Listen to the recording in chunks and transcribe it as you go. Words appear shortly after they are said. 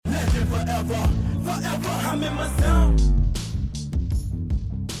I'm in my zone.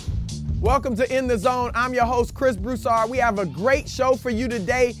 Welcome to In the Zone. I'm your host, Chris Broussard. We have a great show for you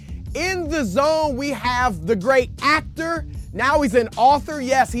today. In the Zone, we have the great actor. Now he's an author.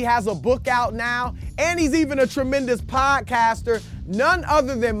 Yes, he has a book out now. And he's even a tremendous podcaster. None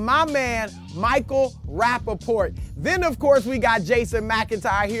other than my man, Michael Rapaport. Then, of course, we got Jason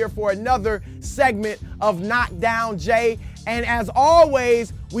McIntyre here for another segment of Knockdown Jay. And as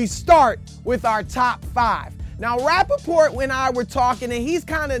always, we start with our top five. Now, Rapaport and I were talking, and he's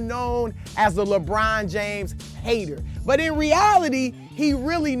kind of known as a LeBron James hater. But in reality, he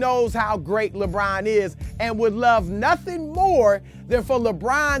really knows how great LeBron is and would love nothing more than for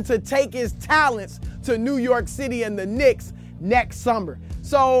LeBron to take his talents to New York City and the Knicks next summer.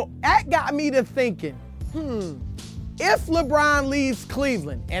 So that got me to thinking, if LeBron leaves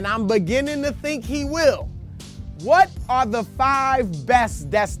Cleveland, and I'm beginning to think he will, what are the 5 best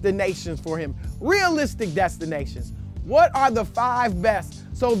destinations for him? Realistic destinations. What are the 5 best?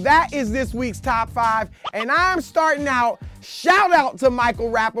 So that is this week's top 5. And I'm starting out, shout out to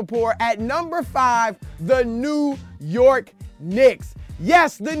Michael Rapaport at number 5, the New York Knicks.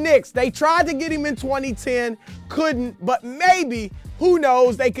 Yes, the Knicks. They tried to get him in 2010, couldn't, but maybe, who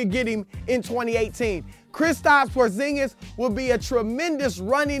knows, they could get him in 2018. Kristaps Porzingis will be a tremendous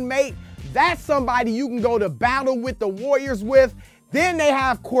running mate. That's somebody you can go to battle with the Warriors with. Then they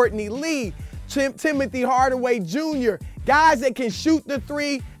have Courtney Lee, Timothy Hardaway Jr., guys that can shoot the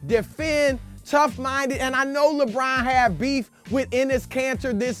three, defend, tough-minded. And I know LeBron had beef with Enes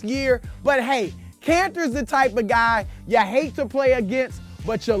Kanter this year, but hey, Kanter's the type of guy you hate to play against,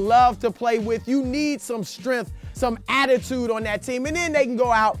 but you love to play with. You need some strength, some attitude on that team, and then they can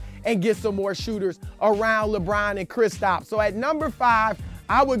go out and get some more shooters around LeBron and Kristaps. So at number 5,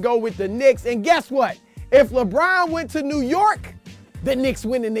 I would go with the Knicks. And guess what? If LeBron went to New York, the Knicks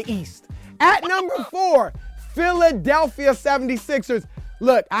win in the East. At number 4, Philadelphia 76ers.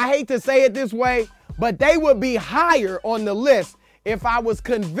 Look, I hate to say it this way, but they would be higher on the list if I was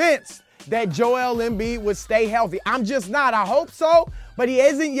convinced that Joel Embiid would stay healthy. I'm just not. I hope so, but he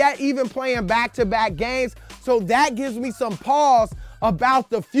isn't yet even playing back-to-back games. So that gives me some pause about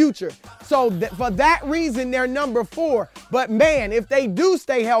the future. So for that reason, they're number 4. But man, if they do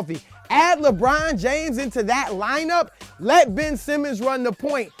stay healthy, add LeBron James into that lineup, let Ben Simmons run the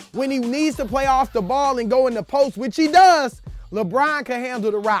point. When he needs to play off the ball and go in the post, which he does, LeBron can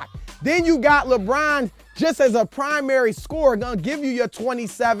handle the rock. Then you got LeBron just as a primary scorer, gonna give you your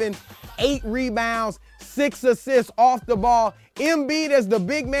 27, 8 rebounds, 6 assists off the ball. Embiid as the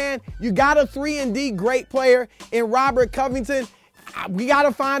big man, you got a 3-and-D great player in Robert Covington. We got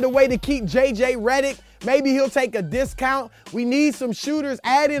to find a way to keep J.J. Redick. Maybe he'll take a discount. We need some shooters.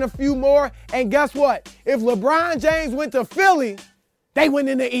 Add in a few more. And guess what? If LeBron James went to Philly, they win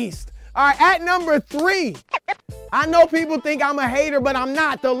in the East. All right, at number 3, I know people think I'm a hater, but I'm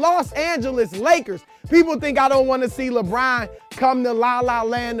not. The Los Angeles Lakers. People think I don't want to see LeBron come to La La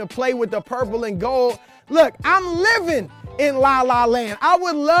Land to play with the purple and gold. Look, I'm living in La La Land. I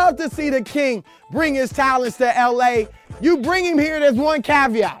would love to see the King bring his talents to L.A. You bring him here, there's one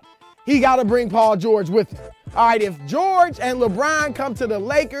caveat. He got to bring Paul George with him. All right, if George and LeBron come to the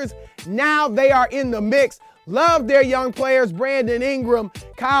Lakers, now they are in the mix. Love their young players, Brandon Ingram,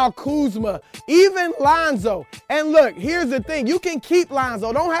 Kyle Kuzma, even Lonzo. And look, here's the thing. You can keep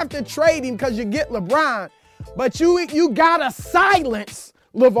Lonzo. Don't have to trade him because you get LeBron. But you got to silence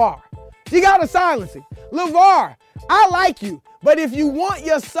LeVar. You got to silence him. LeVar, I like you. But if you want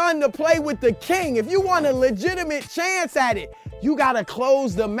your son to play with the King, if you want a legitimate chance at it, you got to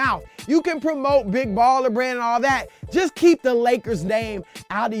close the mouth. You can promote Big Baller Brand and all that. Just keep the Lakers name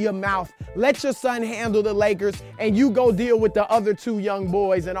out of your mouth. Let your son handle the Lakers, and you go deal with the other 2 young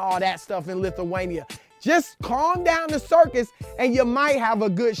boys and all that stuff in Lithuania. Just calm down the circus, and you might have a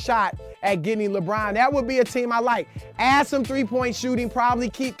good shot at getting LeBron. That would be a team I like. Add some three-point shooting, probably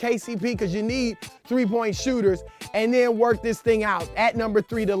keep KCP because you need three-point shooters, and then work this thing out. At number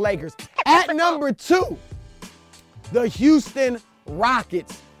 3, the Lakers. At number 2, the Houston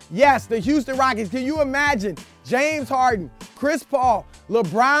Rockets. Yes, the Houston Rockets. Can you imagine James Harden, Chris Paul,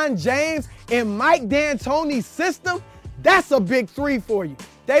 LeBron James, and Mike D'Antoni's system? That's a big 3 for you.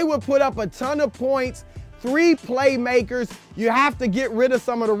 They would put up a ton of points, 3 playmakers. You have to get rid of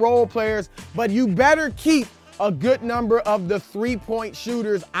some of the role players, but you better keep a good number of the 3-point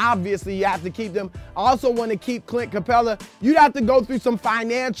shooters. Obviously, you have to keep them. I also want to keep Clint Capella. You'd have to go through some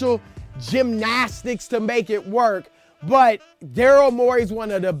financial gymnastics to make it work, but Daryl Morey's one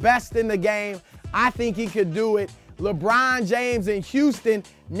of the best in the game. I think he could do it. LeBron James in Houston,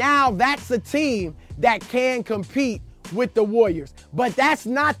 now that's a team that can compete with the Warriors. But that's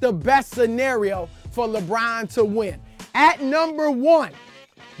not the best scenario for LeBron to win. At number 1,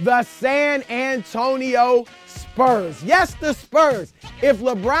 the San Antonio Spurs. Yes, the Spurs. If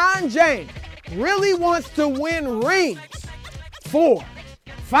LeBron James really wants to win rings, 4,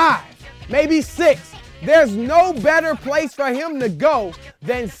 5, maybe 6, there's no better place for him to go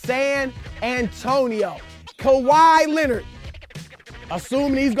than San Antonio. Kawhi Leonard,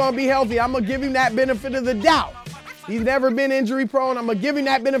 assuming he's going to be healthy, I'm going to give him that benefit of the doubt. He's never been injury prone. I'm going to give him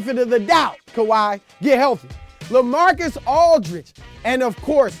that benefit of the doubt. Kawhi, get healthy. LaMarcus Aldridge, and of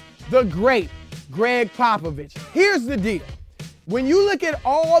course, the great Greg Popovich. Here's the deal. When you look at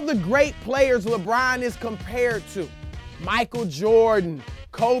all the great players LeBron is compared to, Michael Jordan,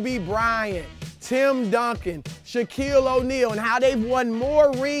 Kobe Bryant, Tim Duncan, Shaquille O'Neal, and how they've won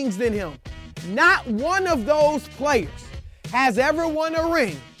more rings than him, not one of those players has ever won a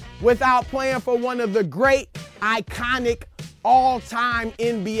ring without playing for one of the great, iconic, all-time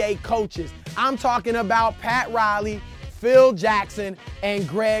NBA coaches. I'm talking about Pat Riley, Phil Jackson, and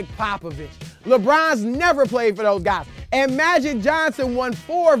Greg Popovich. LeBron's never played for those guys. And Magic Johnson won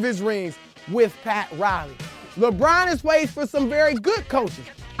 4 of his rings with Pat Riley. LeBron has played for some very good coaches.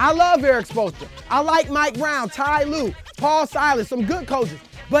 I love Eric Spoelstra. I like Mike Brown, Ty Lue, Paul Silas, some good coaches,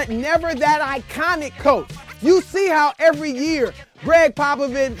 but never that iconic coach. You see how every year Greg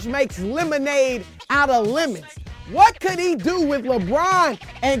Popovich makes lemonade out of lemons. What could he do with LeBron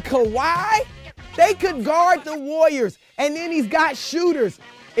and Kawhi? They could guard the Warriors, and then he's got shooters.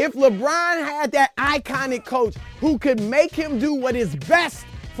 If LeBron had that iconic coach who could make him do what is best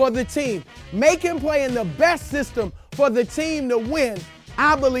for the team, make him play in the best system for the team to win,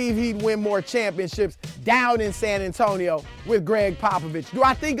 I believe he'd win more championships down in San Antonio with Greg Popovich. Do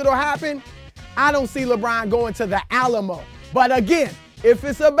I think it'll happen? I don't see LeBron going to the Alamo. But again, if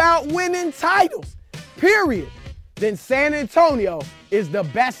it's about winning titles, period, then San Antonio is the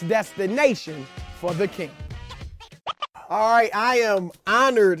best destination for the king. All right, I am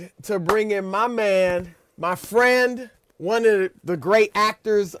honored to bring in my man, my friend, one of the great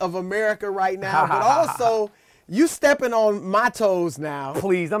actors of America right now, but also you stepping on my toes now.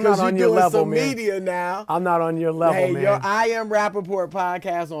 Please, I'm not on your level, man. Because you're doing some media now. I'm not on your level, man. Your I Am Rapaport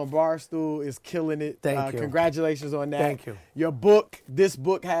podcast on Barstool is killing it. Thank you. Congratulations on that. Thank you. Your book, this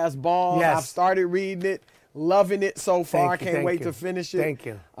book has balls. Yes. I've started reading it. Loving it so far. Can't wait to finish it. Thank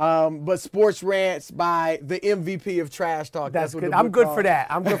you. But Sports Rants by the MVP of Trash Talk. That's what good. the I'm book good called. for that.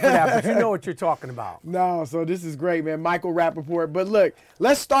 I'm good for that. But you know what you're talking about. No, so this is great, man. Michael Rapaport. But look,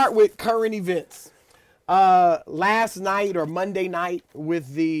 let's start with current events. Last night or Monday night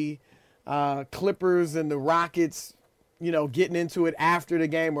with the Clippers and the Rockets, getting into it after the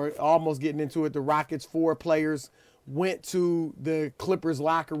game or almost getting into it, the Rockets' 4 players went to the Clippers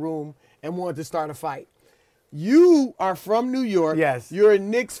locker room and wanted to start a fight. You are from New York. Yes. You're a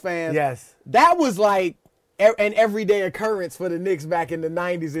Knicks fan. Yes. That was like an everyday occurrence for the Knicks back in the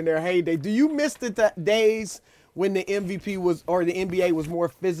 90s in their heyday. Do you miss the days when the MVP was, or the NBA was more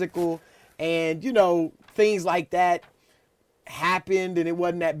physical and, things like that happened and it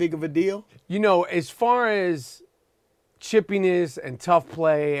wasn't that big of a deal? As far as chippiness and tough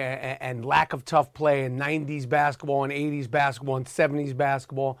play and lack of tough play in 90s basketball and 80s basketball and 70s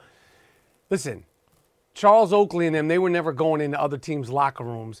basketball, listen, Charles Oakley and them, they were never going into other teams' locker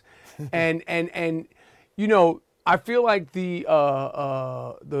rooms. And I feel like the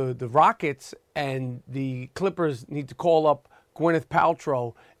Rockets and the Clippers need to call up Gwyneth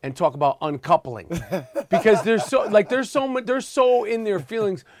Paltrow and talk about uncoupling because they're so in their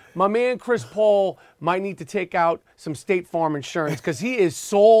feelings. My man Chris Paul might need to take out some State Farm insurance because he is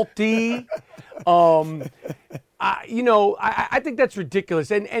salty. I think that's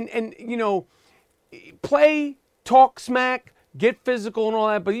ridiculous. And play, talk smack, get physical and all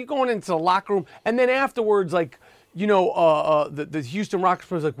that, but you're going into the locker room and then afterwards, the Houston Rockets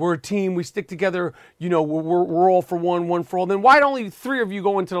was like, we're a team, we stick together, we're all for one for all. Then why don't only 3 of you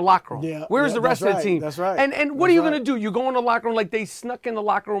go into the locker room? Yeah, Where's the rest of the team? That's right. And what are you going to do? You go in the locker room like they snuck in the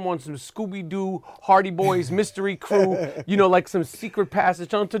locker room on some Scooby-Doo, Hardy Boys, Mystery Crew, like some secret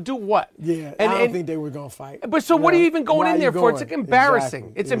passage on to do what? Yeah, I don't think they were going to fight. But so what are you even going in there for? It's like embarrassing.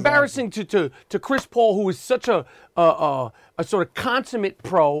 Exactly. It's embarrassing to Chris Paul, who is such a sort of consummate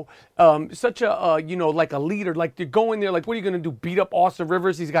pro, such a like a leader. Like you're going there, like what are you going to do? Beat up Austin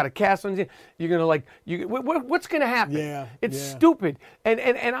Rivers? He's got a cast on his. You're going to what's going to happen? Yeah, it's stupid.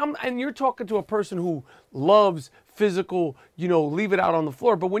 And you're talking to a person who loves physical, leave it out on the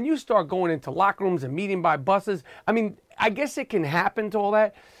floor. But when you start going into locker rooms and meeting by buses, I mean, I guess it can happen to all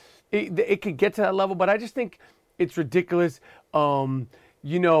that. It could get to that level, but I just think it's ridiculous. And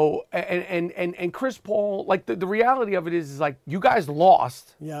Chris Paul, like the reality of it is like you guys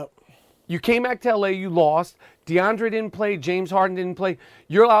lost. Yep. You came back to LA, you lost. DeAndre didn't play. James Harden didn't play.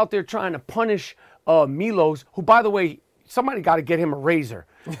 You're out there trying to punish Milos, who, by the way, somebody got to get him a razor.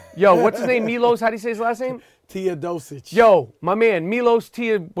 Yo, what's his name? Milos? How do you say his last name? Teodosic. Yo, my man, Milos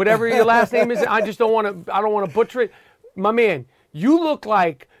whatever your last name is. I don't want to butcher it. My man, you look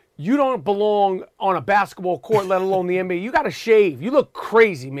like you don't belong on a basketball court, let alone the NBA. You got to shave. You look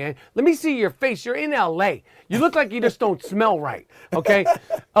crazy, man. Let me see your face. You're in LA. You look like you just don't smell right, okay?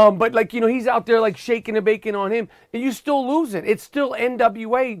 But, like, he's out there, like, shaking the bacon on him, and you still losing. It's still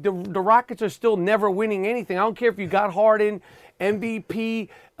NWA. The Rockets are still never winning anything. I don't care if you got Harden, MVP.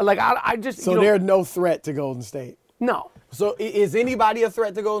 Like, I just, So they're no threat to Golden State? No. So is anybody a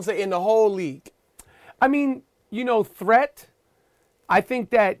threat to Golden State in the whole league? I mean, threat, I think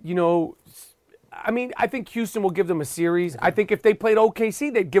that, I think Houston will give them a series. I think if they played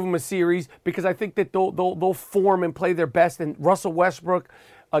OKC, they'd give them a series because I think that they'll form and play their best. And Russell Westbrook,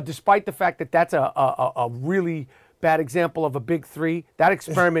 despite the fact that that's a really bad example of a big three, that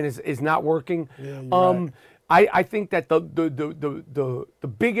experiment is not working. Yeah, right. I think that the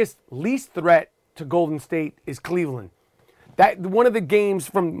biggest least threat to Golden State is Cleveland. That one of the games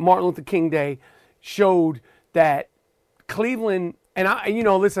from Martin Luther King Day showed that Cleveland. And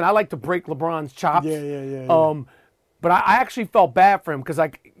listen, I like to break LeBron's chops. Yeah. But I actually felt bad for him because,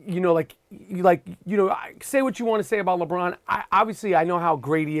 say what you want to say about LeBron. I know how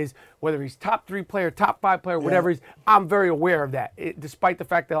great he is, whether he's top 3 player, top 5 player, whatever he's. I'm very aware of that. Despite the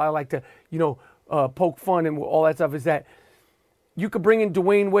fact that I like to, poke fun and all that stuff, is that you could bring in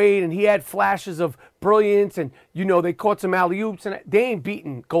Dwayne Wade and he had flashes of brilliance and, they caught some alley-oops and they ain't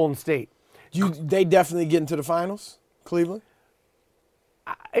beating Golden State. They definitely get into the finals, Cleveland?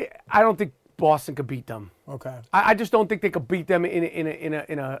 I don't think Boston could beat them. Okay. I just don't think they could beat them in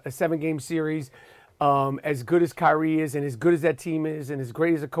a 7-game series. As good as Kyrie is, and as good as that team is, and as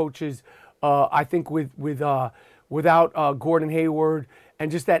great as the coach is, I think without Gordon Hayward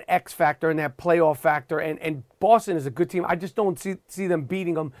and just that X factor and that playoff factor, and Boston is a good team. I just don't see them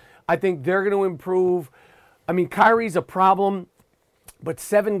beating them. I think they're going to improve. I mean, Kyrie's a problem, but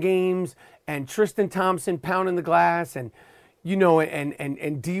 7 games and Tristan Thompson pounding the glass and.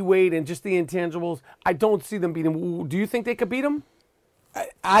 And D Wade and just the intangibles, I don't see them beating. Do you think they could beat them?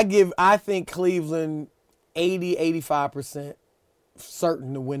 I think Cleveland 85%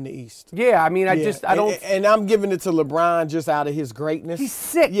 certain to win the East. Yeah, I mean, I don't. And I'm giving it to LeBron just out of his greatness. He's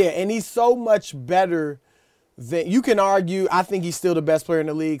sick. Yeah, and he's so much better than, you can argue, I think he's still the best player in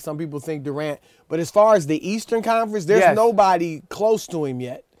the league. Some people think Durant. But as far as the Eastern Conference, there's nobody close to him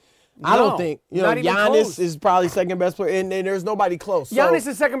yet. I don't think. Giannis is probably second best player, and there's nobody close. Giannis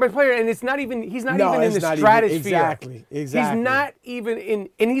is second best player, and he's not even in the stratosphere. Exactly. He's not even in,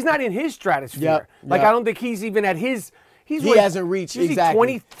 and he's not in his stratosphere. Yep. I don't think he's even at his. He hasn't reached exactly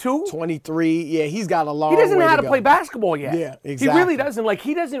 22, 23. Yeah, he's got a long way to go. He doesn't know how to play basketball yet. Yeah, exactly. He really doesn't.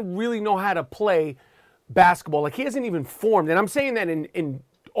 He doesn't really know how to play basketball. He hasn't even formed, and I'm saying that in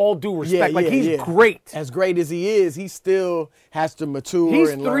all due respect. He's great. As great as he is, he still has to mature. He's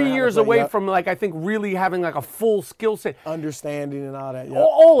and 3 years away from I think really having a full skill set, understanding and all that. Yep.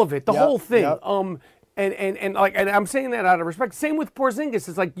 All of it, the whole thing. Yep. And I'm saying that out of respect. Same with Porzingis.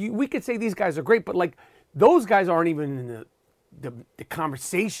 It's we could say these guys are great, but those guys aren't even in the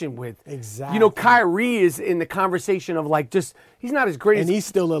conversation with. Exactly. Kyrie is in the conversation of he's not as great and as. He's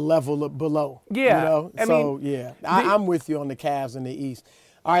still a level below. Yeah. I'm with you on the Cavs in the East.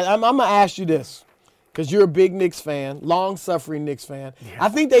 All right, I'm going to ask you this, because you're a big Knicks fan, long-suffering Knicks fan. Yeah. I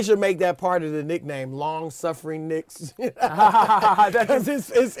think they should make that part of the nickname, long-suffering Knicks. It's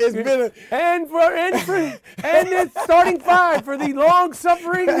been and it's starting 5 for the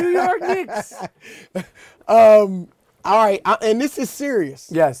long-suffering New York Knicks. All right, and this is serious.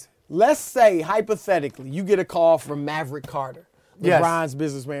 Yes. Let's say, hypothetically, you get a call from Maverick Carter, LeBron's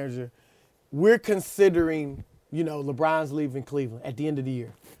business manager. We're considering... LeBron's leaving Cleveland at the end of the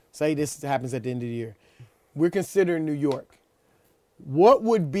year. Say this happens at the end of the year. We're considering New York. What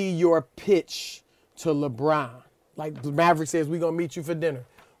would be your pitch to LeBron? Like the Maverick says, we're going to meet you for dinner.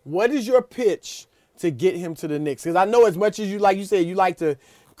 What is your pitch to get him to the Knicks? Because I know as much as you said, you like to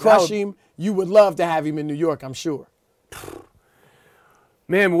crush him, you would love to have him in New York, I'm sure.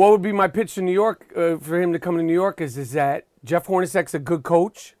 Man, what would be my pitch to New York for him to come to New York is that Jeff Hornacek's a good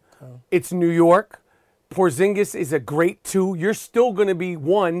coach. Okay. It's New York. Porzingis is a great 2. You're still going to be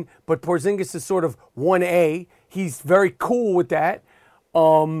 1, but Porzingis is sort of 1A. He's very cool with that.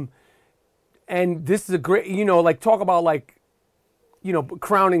 And this is a great, talk about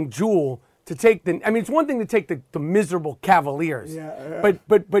crowning jewel to take it's one thing to take the miserable Cavaliers. Yeah.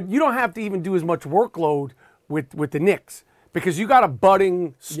 But you don't have to even do as much workload with the Knicks because you got a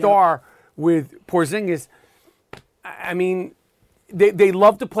budding star Porzingis, I mean, they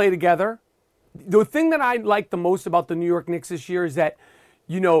love to play together. The thing that I like the most about the New York Knicks this year is that,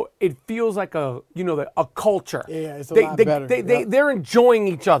 it feels like a culture. Yeah, it's a lot better. They're enjoying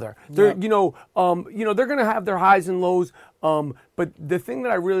each other. They're, Yep. they're going to have their highs and lows. But the thing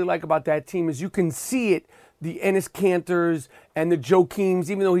that I really like about that team is you can see it, the Enes Kantors and the Joakims,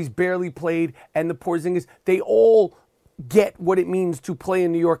 even though he's barely played, and the Porzingis, they all get what it means to play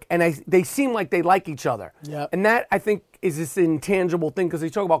in New York, and they seem like they like each other. Yep. And that, I think, is this intangible thing, because they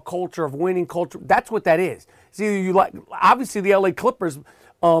talk about culture of winning culture. That's what that is. See, obviously the LA Clippers,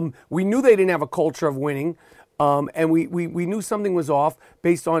 we knew they didn't have a culture of winning, and we knew something was off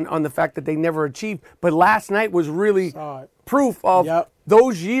based on the fact that they never achieved. But last night was really proof of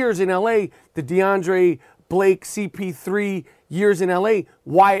those years in LA, the DeAndre Blake, CP3 years in LA,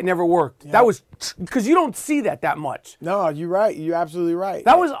 why it never worked. That was because you don't see that much. No, you're right. You're absolutely right.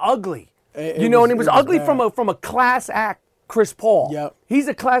 That was ugly. And it was ugly from a class act, Chris Paul. Yep. He's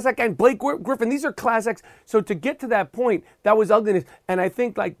a class act, and Blake Griffin. These are class acts. So to get to that point, that was ugliness. And I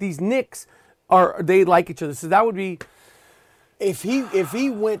think like these Knicks they like each other. So that would be. If he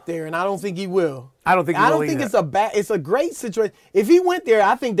went there, and I don't think he will. I don't think he will. I don't think it's a great situation. If he went there,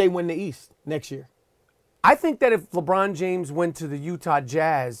 I think they win the East next year. I think that if LeBron James went to the Utah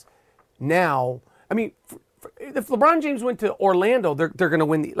Jazz now, I mean, if LeBron James went to Orlando, they're going to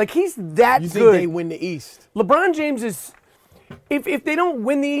win. He's that good. You think they win the East? LeBron James is, if they don't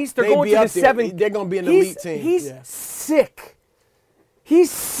win the East, they're going to the 7th. They're going to be an elite team. He's sick. He's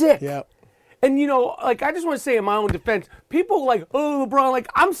sick. Yep. And, I just want to say in my own defense, people oh, LeBron,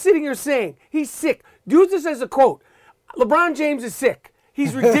 I'm sitting here saying he's sick. Use this as a quote. LeBron James is sick.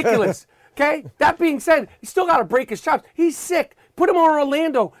 He's ridiculous. Okay? That being said, he's still got to break his chops. He's sick. Put him on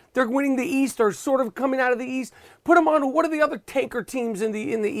Orlando. They're winning the East or sort of coming out of the East. Put him on what are the other tanker teams in the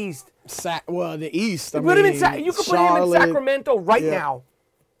East? The East. You could put him in Sacramento right now.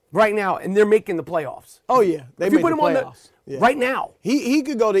 Right now, and they're making the playoffs. Oh, yeah. They make the playoffs. Right now. He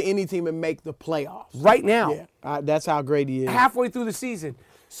could go to any team and make the playoffs. Right now. Yeah. That's how great he is. Halfway through the season.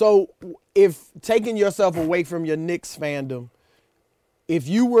 So if taking yourself away from your Knicks fandom, if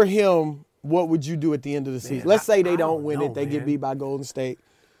you were him, what would you do at the end of the season? Let's say they don't win it. They get beat by Golden State.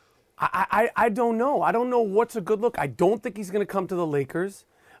 I don't know. I don't know what's a good look. I don't think he's going to come to the Lakers.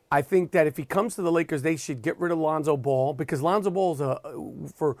 I think that if he comes to the Lakers, they should get rid of Lonzo Ball, because Lonzo Ball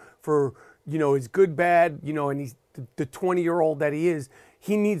is for his good, bad, and he's the 20-year-old that he is.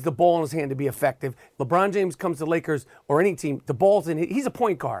 He needs the ball in his hand to be effective. LeBron James comes to the Lakers or any team, the ball's in. He's a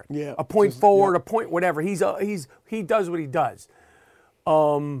point guard, a point forward, a point whatever. He does what he does.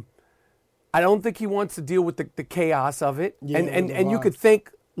 I don't think he wants to deal with the chaos of it, and you could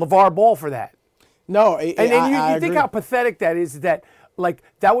thank LeVar Ball for that. No, you think how pathetic that is. That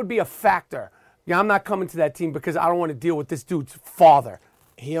that would be a factor. Yeah, I'm not coming to that team because I don't want to deal with this dude's father.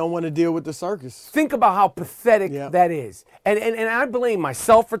 He don't want to deal with the circus. Think about how pathetic that is. And I blame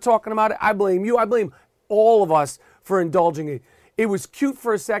myself for talking about it. I blame you. I blame all of us for indulging it. It was cute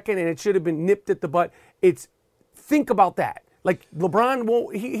for a second, and it should have been nipped at the butt. Think about that. LeBron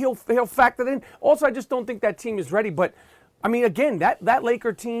won't. He'll factor that in. Also, I just don't think that team is ready. But I mean, again, that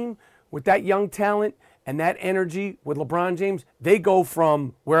Laker team with that young talent and that energy with LeBron James, they go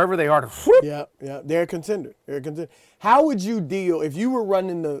from wherever they are to whoop. Yeah. They're a contender. How would you deal if you were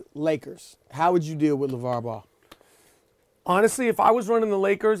running the Lakers? How would you deal with LeVar Ball? Honestly, if I was running the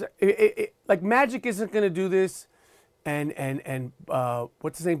Lakers, Magic isn't going to do this, and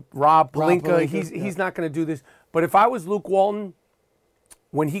what's his name, Rob Pelinka, he's not going to do this. But if I was Luke Walton,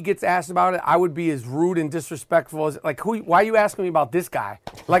 when he gets asked about it, I would be as rude and disrespectful as why are you asking me about this guy?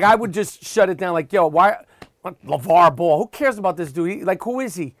 I would just shut it down. Why LeVar Ball? Who cares about this dude? Who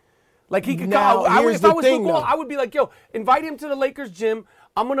is he? He could now, go. If I was Luke Walton, I would be invite him to the Lakers gym.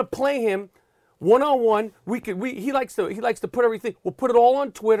 I'm gonna play him one-on-one. He likes to put everything. We'll put it all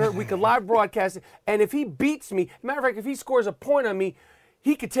on Twitter. We can live broadcast it. And if he beats me, matter of fact, if he scores a point on me,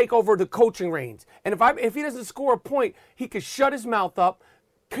 he could take over the coaching reins. And if he doesn't score a point, he could shut his mouth up,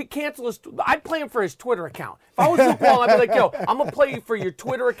 cancel his. I'd play him for his Twitter account. If I was Luke Walton, I'd be I'm gonna play you for your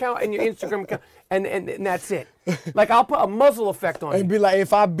Twitter account and your Instagram account, and that's it. I'll put a muzzle effect on you.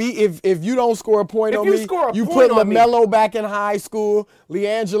 And be if you don't score a point on me, you put on LaMelo back in high school,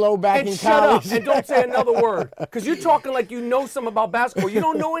 LiAngelo back in college. Shut up and don't say another word, because you're talking like you know something about basketball. You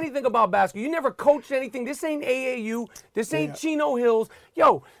don't know anything about basketball. You never coached anything. This ain't AAU. This ain't Chino Hills.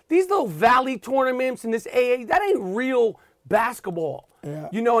 Yo, these little valley tournaments and this AA, that ain't real basketball. Yeah.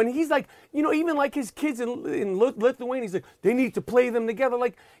 And he's even his kids in Lithuania, he's they need to play them together.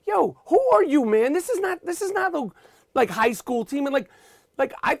 Yo, who are you, man? This is not the high school team. And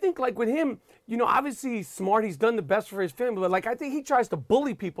like I think like with him, obviously he's smart. He's done the best for his family. But like I think he tries to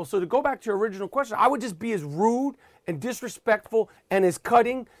bully people. So to go back to your original question, I would just be as rude and disrespectful and as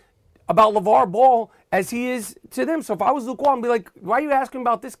cutting about LeVar Ball as he is to them. So if I was Luke Walton, I'd be like, why are you asking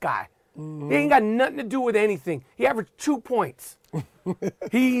about this guy? He ain't got nothing to do with anything. He averaged 2 points.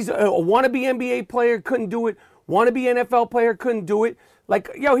 He's a wannabe NBA player, couldn't do it. Wannabe NFL player, couldn't do it.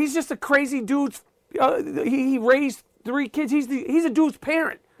 Like, he's just a crazy dude. He raised 3 kids. He's a dude's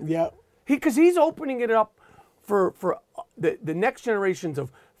parent. Yeah. Because he's opening it up for the next generations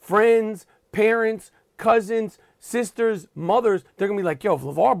of friends, parents, cousins, sisters, mothers. They're gonna be like, yo, if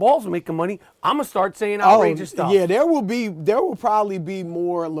LeVar Ball's making money, I'm gonna start saying outrageous stuff. Yeah, there will probably be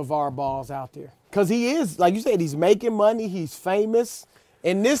more LeVar Balls out there. Because he is, like you said, he's making money, he's famous.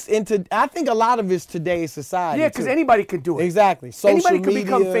 And I think a lot of it's today's society. Yeah, because anybody could do it. Exactly. Anybody could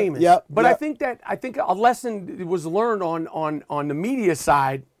become famous. Yep. But I think a lesson was learned on the media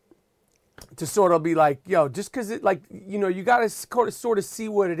side to sort of be like, yo, just because you got to sort of see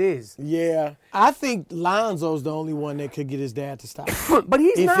what it is. Yeah. I think Lonzo's the only one that could get his dad to stop. But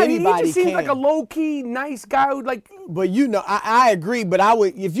he's not. He just seems like a low-key, nice guy who like. But I agree. But I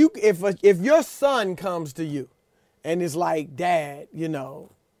would, if your son comes to you and it's like, Dad,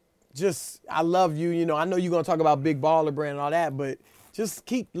 just I love you. I know you're gonna talk about big baller brand and all that, but just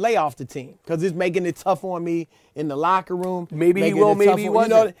lay off the team because it's making it tough on me in the locker room. Maybe he will, maybe he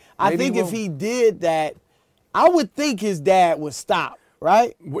won't. I think if he did that, I would think his dad would stop,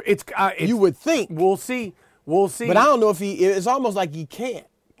 right? You would think. We'll see. But I don't know if it's almost like he can't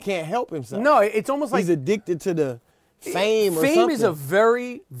help himself. No, it's almost like he's addicted to the fame or something. Fame is a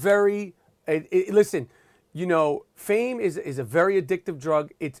very, very, listen, fame is a very addictive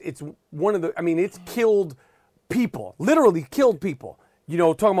drug. It's one of the, it's killed people, literally killed people.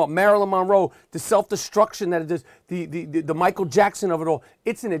 Talking about Marilyn Monroe, the self-destruction that it does, the Michael Jackson of it all.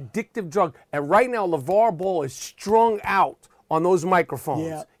 It's an addictive drug. And right now, LeVar Ball is strung out on those microphones.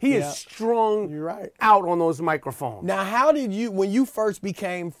 Yeah, he is strung You're right. out on those microphones. Now, how did you, when you first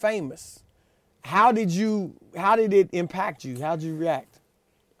became famous, how did it impact you? How did you react?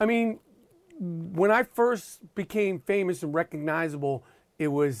 When I first became famous and recognizable, it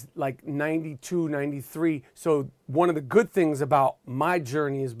was like 92, 93. So one of the good things about my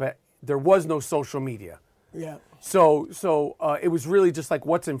journey is that there was no social media. Yeah. So it was really just like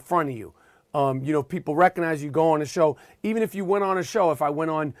what's in front of you. People recognize you, go on a show. Even if you went on a show, if I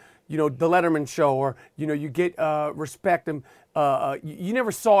went on, the Letterman show, or, you get respect and you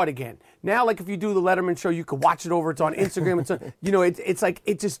never saw it again. Now, like if you do the Letterman show, you could watch it over. It's on Instagram. It's like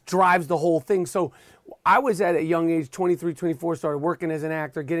it just drives the whole thing. So I was at a young age, 23, 24, started working as an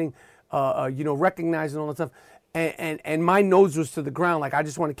actor, getting, recognized and all that stuff. And my nose was to the ground. Like, I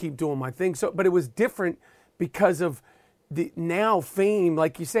just want to keep doing my thing. So, but it was different because of the now fame,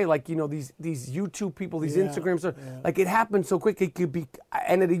 like you say, like, these YouTube people, these Instagrams, like it happened so quick. It could be,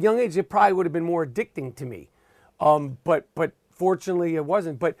 and at a young age, it probably would have been more addicting to me. But fortunately it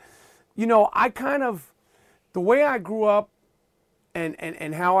wasn't. But, I kind of, the way I grew up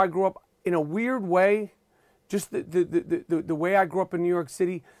and how I grew up, in a weird way, just the way I grew up in New York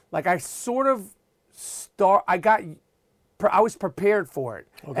City, like I sort of I was prepared for it.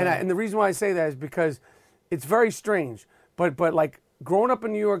 Okay. And the reason why I say that is because it's very strange. But like growing up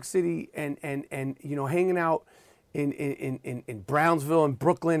in New York City and hanging out in Brownsville and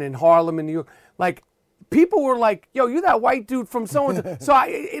Brooklyn and Harlem and New York, like people were like, yo, you're that white dude from so-and-so. So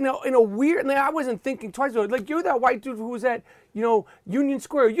in a weird, I wasn't thinking twice. Like, you're that white dude who was at, Union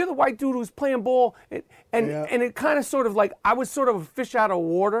Square. You're the white dude who's playing ball. And it kind of sort of like, I was sort of a fish out of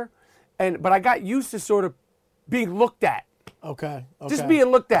water. But I got used to sort of being looked at. Okay. Just being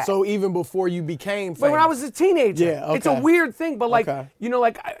looked at. So even before you became famous. But when I was a teenager. Yeah, okay. It's a weird thing, but like, okay.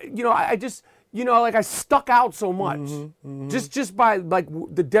 I just, like I stuck out so much. Just by like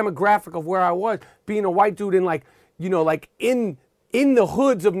the demographic of where I was, being a white dude in like, like in the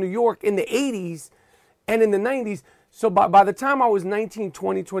hoods of New York in the 80s and in the 90s. So by the time I was 19,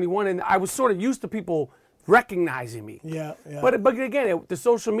 20, 21, and I was sort of used to people recognizing me. Yeah. But again, the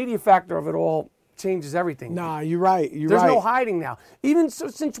social media factor of it all changes everything. Nah, you're right. There's no hiding now. Even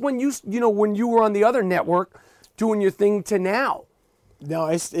since when you were on the other network doing your thing to now. No,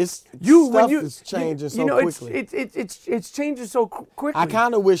 it's is changing so quickly. It's changing so quickly. I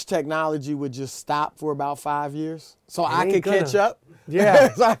kind of wish technology would just stop for about 5 years so I could catch up.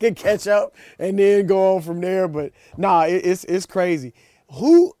 Yeah, so I could catch up and then go on from there. But nah, it's crazy.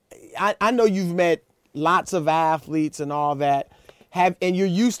 I know you've met lots of athletes and all that, and you're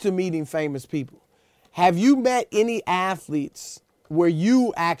used to meeting famous people. Have you met any athletes where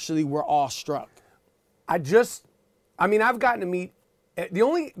you actually were awestruck? I've gotten to meet The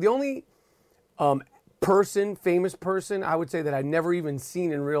only famous person, I would say that I've never even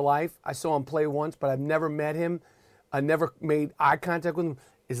seen in real life. I saw him play once, but I've never met him. I never made eye contact with him.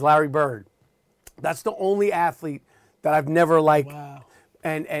 Is Larry Bird. That's the only athlete that I've never liked. Wow.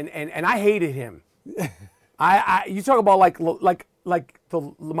 And I hated him. You talk about like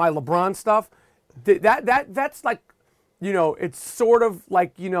my LeBron stuff. That's like, it's sort of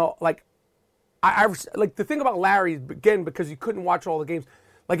like, like I like the thing about Larry, again, because you couldn't watch all the games,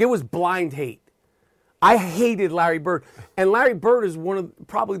 like it was blind hate. I hated Larry Bird. And Larry Bird is one of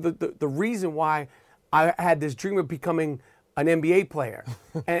probably the reason why I had this dream of becoming an NBA player.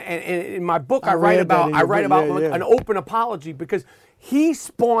 And in my book, I write about an open apology, because he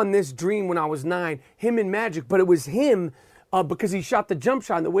spawned this dream when I was 9, him and Magic, but it was him because he shot the jump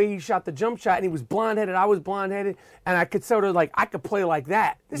shot, and the way he shot the jump shot, and he was blonde-headed, I was blonde-headed, and I could sort of like, I could play like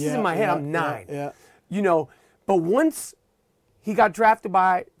that. This is in my head, I'm 9. But once he got drafted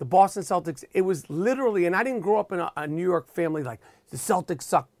by the Boston Celtics, it was literally, and I didn't grow up in a New York family like, the Celtics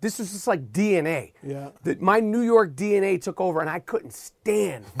suck. This was just like DNA. Yeah. My New York DNA took over, and I couldn't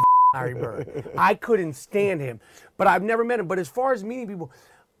stand Larry Bird. I couldn't stand him. But I've never met him. But as far as meeting people,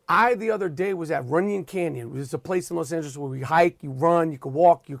 the other day was at Runyon Canyon. It was a place in Los Angeles where we hike, you run, you can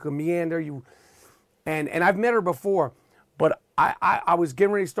walk, you can meander, and I've met her before. But I was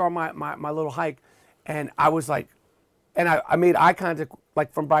getting ready to start my little hike, and I was like, and I made eye contact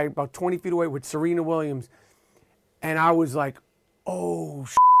like from by about 20 feet away with Serena Williams, and I was like, oh,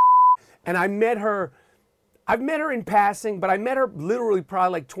 and I met her. I've met her in passing, but I met her literally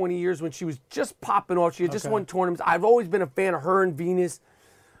probably like 20 years when she was just popping off. She had just won tournaments. I've always been a fan of her and Venus,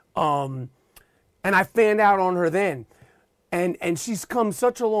 and I fanned out on her then. And she's come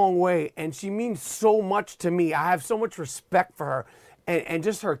such a long way, and she means so much to me. I have so much respect for her, and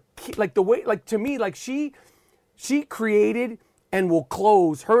just her, like the way, like to me, like she created and will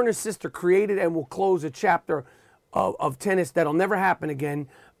close. Her and her sister created and will close a chapter of tennis that'll never happen again,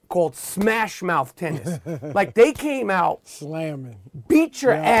 called Smash Mouth tennis. Like they came out slamming, beat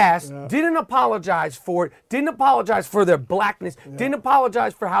your ass, didn't apologize for it, didn't apologize for their blackness, didn't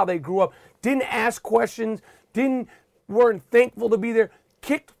apologize for how they grew up, didn't ask questions, weren't thankful to be there,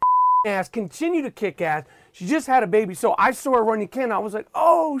 kicked ass, continue to kick ass. She just had a baby, so I saw her running Ken. I was like,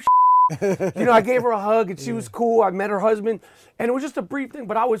 oh, I gave her a hug, and she was cool. I met her husband, and it was just a brief thing,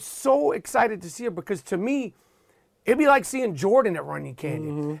 but I was so excited to see her, because to me, it'd be like seeing Jordan at Runyon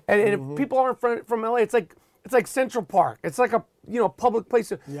Canyon. And if people aren't from LA, it's like Central Park. It's like a public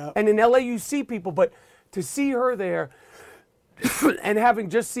place. And in LA you see people, but to see her there and having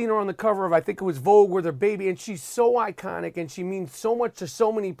just seen her on the cover of, I think it was Vogue with her baby, and she's so iconic and she means so much to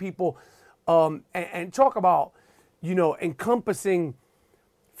so many people. And talk about, encompassing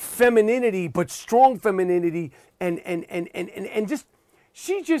femininity, but strong femininity, and just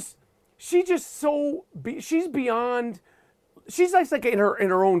she's beyond. She's like in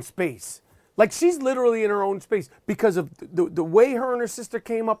her own space. Like she's literally in her own space because of the way her and her sister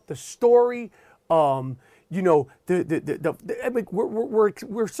came up, the story. I mean,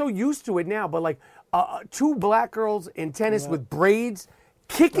 we're so used to it now, but like 2 black girls in tennis with braids,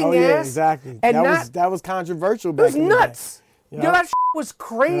 kicking ass. Exactly. And that was controversial back in the day. It was nuts. That was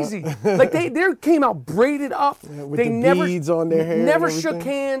crazy. Like they came out braided up. With they the beads on their hair. Never shook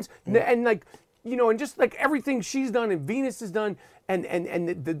hands. And like, and just like everything she's done and Venus has done, and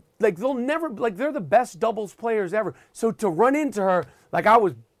they'll never, like, they're the best doubles players ever. So to run into her, like, I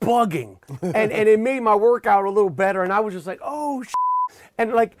was bugging, and it made my workout a little better, and I was just like, oh,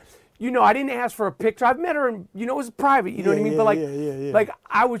 and like, I didn't ask for a picture. I've met her, and it was private. You know what I mean? But like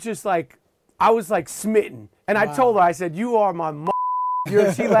I was just like, I was like smitten, and I told her, I said, "You are my mom."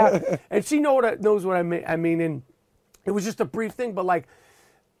 She laughed, and she knows what I mean. And it was just a brief thing, but like,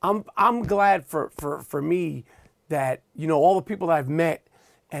 I'm glad for me that all the people that I've met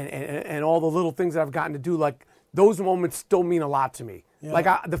and all the little things that I've gotten to do, like those moments still mean a lot to me. Yeah. Like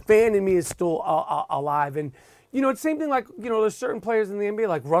the fan in me is still alive, and it's the same thing. Like there's certain players in the NBA,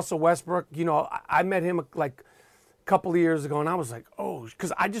 like Russell Westbrook. I met him like a couple of years ago, and I was like, oh,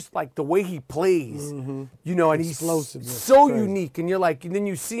 because I just like the way he plays, and he's so unique. And you're like, and then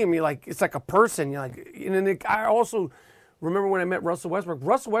you see him, you're like, it's like a person. You're like, and then I also remember when I met Russell Westbrook.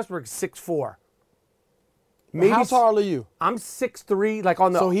 Russell Westbrook's 6'4". How tall are you? I'm 6'3", like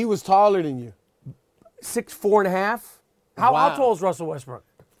on the. So he was taller than you. 6'4.5". How tall is Russell Westbrook?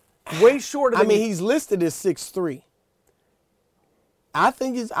 Way shorter than he's listed as 6'3". I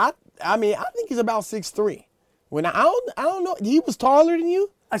think he's about 6'3". When I don't know, he was taller than you?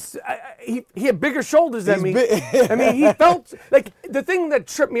 he had bigger shoulders than me. I mean, he felt like the thing that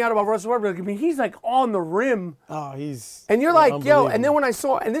tripped me out about Russell Westbrook. I mean, he's like on the rim. Oh, he's and you're like, yo. And then when I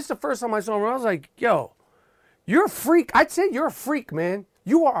saw, and this is the first time I saw him, I was like, yo, you're a freak. I'd say you're a freak, man.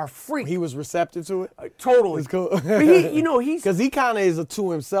 You are a freak. He was receptive to it. Totally. It's cool. But he's because he kind of is a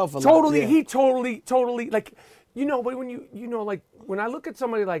to himself. Totally. Lot, yeah. He totally like, but when like when I look at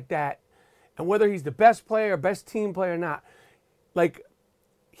somebody like that, and whether he's the best player, best team player or not, like.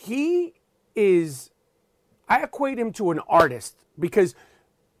 He is, I equate him to an artist because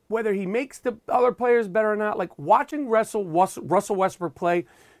whether he makes the other players better or not, like watching Russell Westbrook play,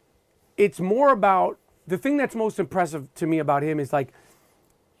 it's more about, the thing that's most impressive to me about him is like,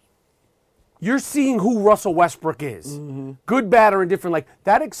 you're seeing who Russell Westbrook is. Mm-hmm. Good, bad, or indifferent. Like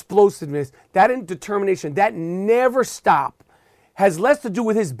that explosiveness, that determination, that never stop has less to do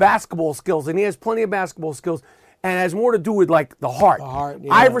with his basketball skills, and he has plenty of basketball skills, and has more to do with, like, the heart.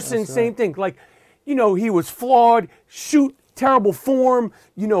 Yeah, Iverson, same thing. Like, he was flawed, terrible form,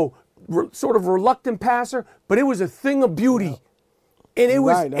 sort of reluctant passer, but it was a thing of beauty. Yeah. And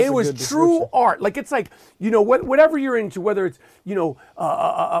it was true art. Like, it's like, whatever you're into, whether it's,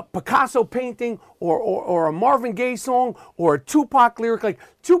 a Picasso painting or a Marvin Gaye song or a Tupac lyric. Like,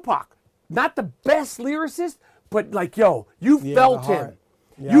 Tupac, not the best lyricist, but, like, you felt him.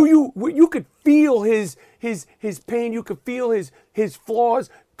 Yep. You could feel his pain. You could feel his flaws,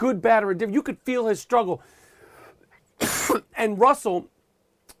 good, bad, or indifferent. You could feel his struggle. And Russell,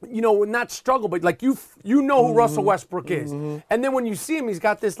 not struggle, but like who Russell Westbrook is. Mm-hmm. And then when you see him, he's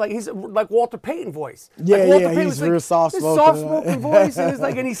got this he's like Walter Payton voice. Yeah, like Walter Payton he's real soft-spoken voice,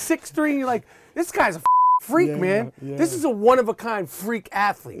 and he's 6'3", and you're like, this guy's a freak, man. Yeah. This is a one-of-a-kind freak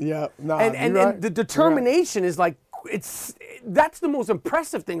athlete. Yeah, and the determination is like, that's the most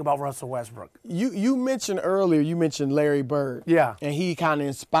impressive thing about Russell Westbrook. You mentioned earlier, Larry Bird. Yeah. And he kind of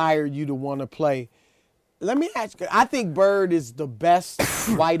inspired you to want to play. Let me ask you, I think Bird is the best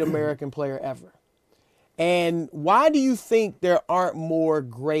white American player ever. And why do you think there aren't more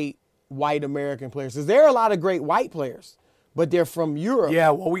great white American players? Because there are a lot of great white players, but they're from Europe.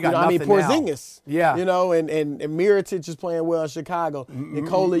 Yeah, well, we got nothing Porzingis. Now. Yeah. And Mirotic is playing well in Chicago.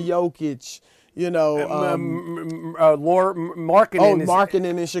 Nikola Jokic.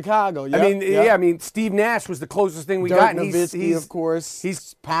 Markkinen in Chicago. Yep, I mean, Steve Nash was the closest thing we got. And Nowitzki, of course.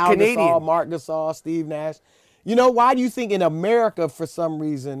 He's Pau Canadian. Gasol, Marc Gasol, Steve Nash. Why do you think in America, for some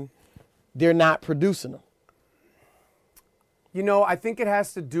reason, they're not producing them? I think it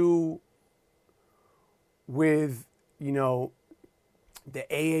has to do with, the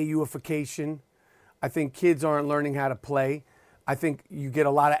AAUification. I think kids aren't learning how to play. I think you get a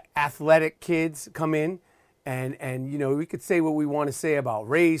lot of athletic kids come in, and we could say what we want to say about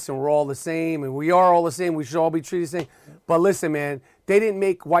race, and we're all the same, and we are all the same. We should all be treated the same. But listen, man, they didn't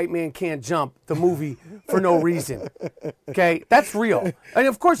make White Man Can't Jump, the movie, for no reason. Okay? That's real. And,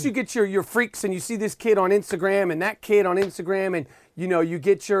 of course, you get your freaks, and you see this kid on Instagram and that kid on Instagram, and, you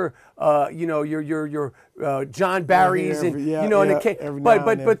get your John Barry's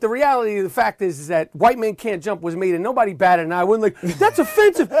but the reality of the fact is that White Man Can't Jump was made and nobody batted an eye. Wasn't like, that's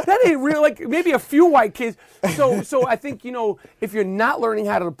offensive. That ain't real. Like maybe a few white kids. So I think if you're not learning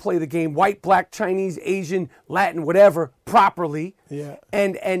how to play the game, white, black, Chinese, Asian, Latin, whatever, properly,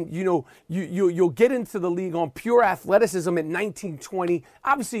 and you'll get into the league on pure athleticism at 19, 20.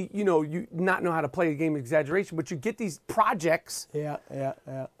 Obviously, you not know how to play a game, exaggeration, but you get these projects. Yeah.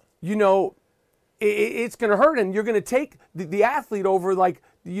 It's going to hurt, and you're going to take the athlete over, I think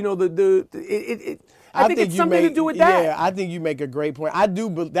it's something to do with that. Yeah, I think you make a great point. I do,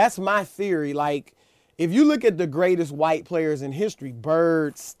 but that's my theory. Like, if you look at the greatest white players in history,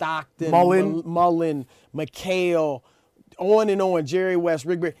 Bird, Stockton, Mullen, McHale, on and on, Jerry West,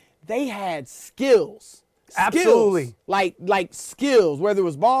 Rick Barry, they had skills. Absolutely. Like skills, whether it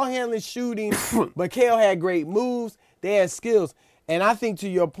was ball handling, shooting, McHale had great moves, they had skills. And I think to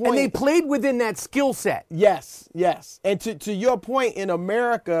your point. And they played within that skill set. Yes. And to your point, in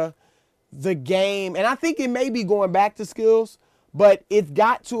America, the game, and I think it may be going back to skills, but it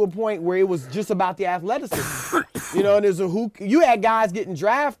got to a point where it was just about the athleticism. And there's you had guys getting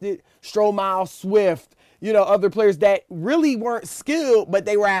drafted, Stromae, Swift, other players that really weren't skilled, but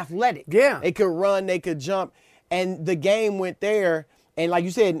they were athletic. Yeah. They could run, they could jump, and the game went there. And like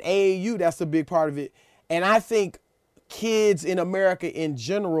you said, in AAU, that's a big part of it. And I think kids in America in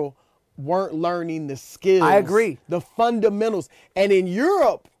general weren't learning the skills. I agree. The fundamentals. And in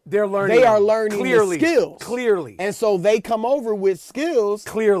Europe, they are learning the skills. Clearly. And so they come over with skills.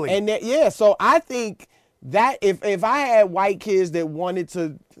 Clearly. And so I think That if I had white kids that wanted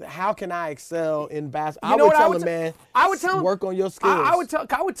to, how can I excel in basketball? You I know would what tell them, man. I would tell them, work on your skills. I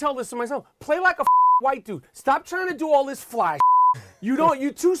would tell this to myself. Play like a white dude. Stop trying to do all this fly.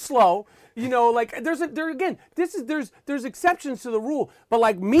 You're too slow. You know, like there's exceptions to the rule. But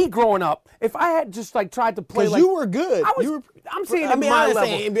like me growing up, if I had just like tried to play, like you were good. I'm saying I mean, my I level.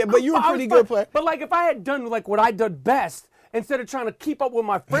 saying, but you were a pretty good player. But like if I had done like what I did best, instead of trying to keep up with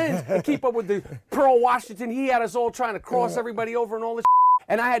my friends and keep up with the Pearl Washington, he had us all trying to cross everybody over and all this.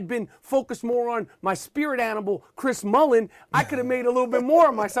 And I had been focused more on my spirit animal, Chris Mullin, I could have made a little bit more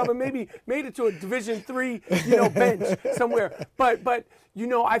of myself and maybe made it to a Division III, bench somewhere. But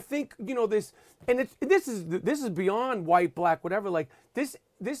I think this, and this is beyond white, black, whatever. Like this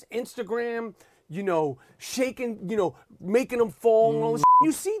Instagram, shaking, making them fall and all this.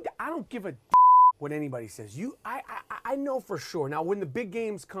 You see, I don't give a what anybody says. I know for sure. Now, when the big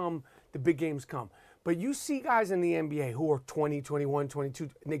games come, the big games come. But you see guys in the NBA who are 20, 21, 22,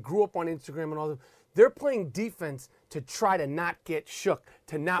 and they grew up on Instagram and all that. They're playing defense to try to not get shook,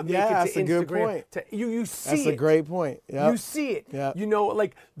 to not make it to Instagram. That's a good point. You see That's a great point. Yep. You see it. Yep.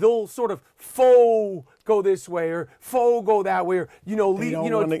 Like they'll sort of faux go this way or faux go that way, or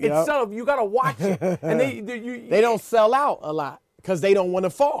it's subtle. You got to watch it, and they don't sell out a lot because they don't want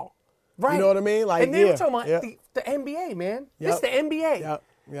to fall. Right. You know what I mean? Like, and then we're talking about the NBA, man. It's the NBA. Yep.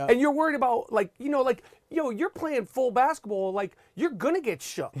 Yep. And you're worried about, you're playing full basketball, like, you're going to get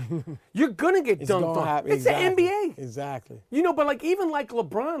shook. You're going to get dunked on. It's the NBA. Exactly. But, like, even like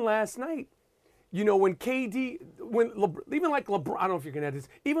LeBron last night, when even like LeBron, I don't know if you can edit this,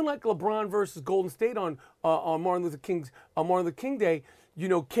 even like LeBron versus Golden State on Martin Luther King Day,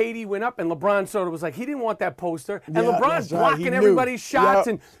 KD went up and LeBron sort of was like, he didn't want that poster. And LeBron's blocking everybody's shots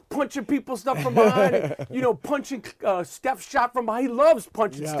and punching people's stuff from behind. And, punching Steph's shot from behind. He loves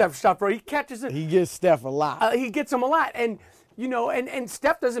punching Steph's shot from behind. He catches it. He gets Steph a lot. He gets him a lot. And, and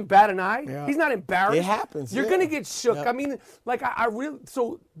Steph doesn't bat an eye. Yeah. He's not embarrassed. It happens. You're going to get shook. I mean, like, I really,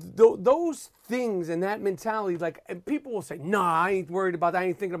 so those things and that mentality, like, and people will say, nah, I ain't worried about that. I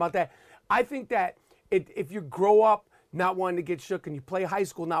ain't thinking about that. I think that if you grow up not wanting to get shook, and you play high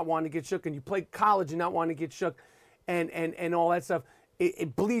school not wanting to get shook, and you play college and not wanting to get shook, and all that stuff,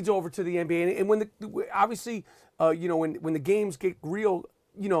 it bleeds over to the NBA. And when obviously, when the games get real,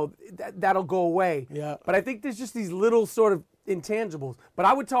 that'll go away. Yeah. But I think there's just these little sort of intangibles. But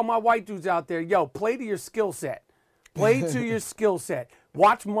I would tell my white dudes out there, play to your skill set. Play to your skill set.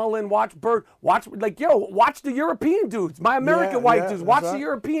 Watch Mullen, watch Bird, watch the European dudes, my American white dudes. Watch the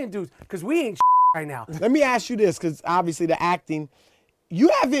European dudes, because we ain't right now. Let me ask you this, because obviously the acting, you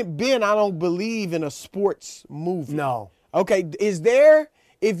haven't been, I don't believe, in a sports movie. No. Okay,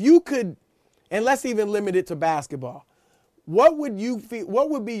 if you could, and let's even limit it to basketball, what would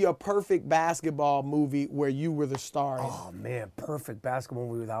be your perfect basketball movie where you were the star in? Oh man, perfect basketball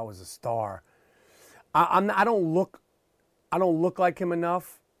movie where I was a star. I don't look like him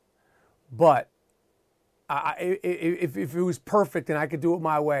enough, but if it was perfect and I could do it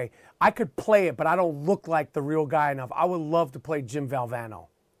my way, I could play it, but I don't look like the real guy enough. I would love to play Jim Valvano.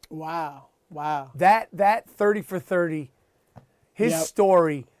 Wow. That 30 for 30, his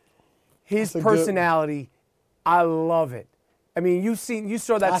story, his personality, I love it. I mean, you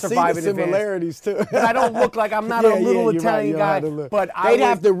saw that Surviving Advance. I see the similarities too. But I don't look like, I'm not a little Italian guy. But they'd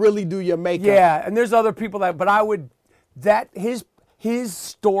have to really do your makeup. Yeah, and there's other people his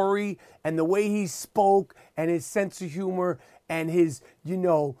story and the way he spoke and his sense of humor and his,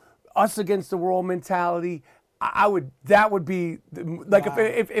 us against the world mentality, that would be like, wow.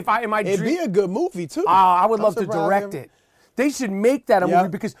 if I in my it'd be a good movie too. I would love to direct it. They should make that a movie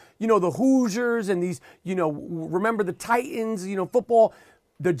because, the Hoosiers and these, remember the Titans, football,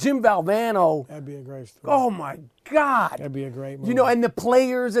 the Jim Valvano. That'd be a great story. Oh my God. That'd be a great movie. And the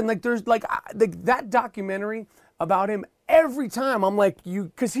players and like, there's like that documentary about him. Every time I'm like,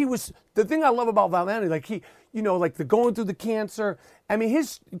 because he was, the thing I love about Valvano, like like the going through the cancer. I mean, you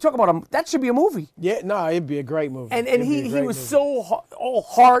talk about that should be a movie. Yeah, no, it'd be a great movie. And he was so all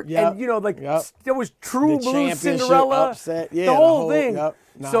heart and there was true blue Cinderella, upset. The whole thing. Yep.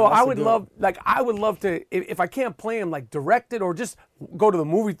 No, so I would love to, if I can't play him, like direct it or just go to the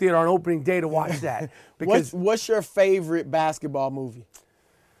movie theater on opening day to watch that. Because what's your favorite basketball movie?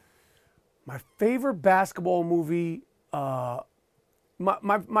 My favorite basketball movie. My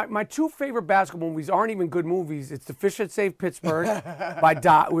two favorite basketball movies aren't even good movies. It's The Fish That Saved Pittsburgh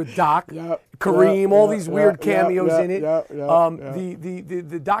with Doc, Kareem, all these weird cameos in it.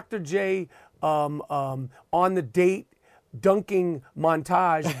 The Dr. J On the Date dunking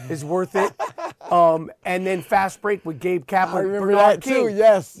montage is worth it. And then Fast Break with Gabe Kaplan. I remember Bernard that King. too.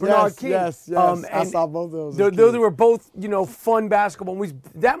 Yes, Bernard yes, King. yes. I saw both of those. Those were both, fun basketball movies.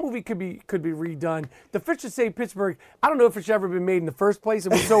 That movie could be redone. The Fish that Saved Pittsburgh. I don't know if it's ever been made in the first place.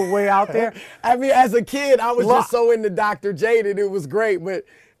 It was so way out there. I mean, as a kid, I was just so into Dr. Jaded. It was great, but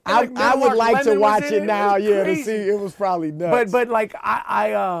I would like to watch it now. To see. It was probably nuts. But like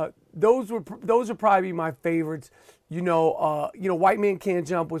those would probably be my favorites. White Man Can't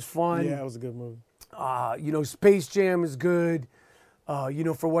Jump was fun. Yeah, it was a good movie. Space Jam is good.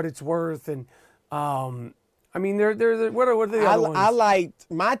 For what it's worth, and what are the other ones? I liked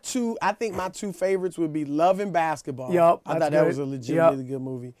my two. I think my two favorites would be Love and Basketball. Yep, I thought that was a legitimately good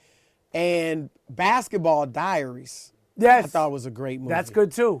movie, and Basketball Diaries. Yes, I thought was a great movie. That's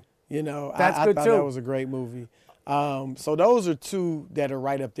good too. I thought that was a great movie. So those are two that are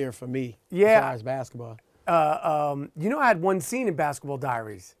right up there for me. Yeah, as far as basketball. I had one scene in Basketball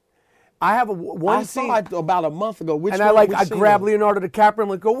Diaries. I have one scene. I saw it about a month ago. I grabbed Leonardo DiCaprio. I'm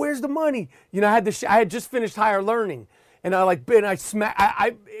like, where's the money? I had just finished Higher Learning, and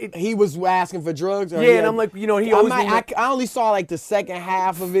he was asking for drugs. And I'm like, he owes me. I only saw like the second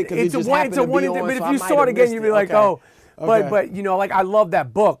half of it because it just happened to be on. But if you saw it again, you'd be like, oh. But I love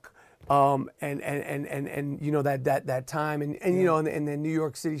that book. And that time and then New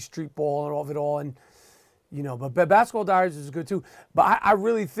York City street ball and all of it all and. But Basketball Diaries is good too. But I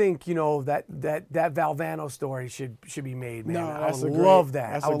really think that Valvano story should be made, man. No, I would love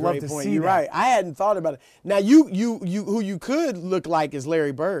that. That's I would love to see You're that. right. I hadn't thought about it. Now you who you could look like is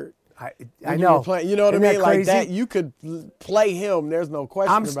Larry Bird. I know. You know what Isn't I mean? that Like crazy? that, you could play him. There's no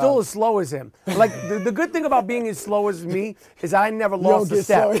question. I'm still as slow as him. Like the good thing about being as slow as me is I never lost a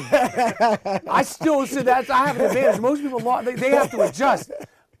step. I still say that I have an advantage. Most people they have to adjust.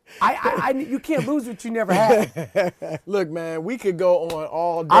 You can't lose what you never had. Look, man, we could go on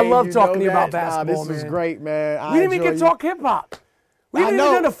all day. I love talking to you about basketball, this was great, man. We didn't even get to talk hip hop. We didn't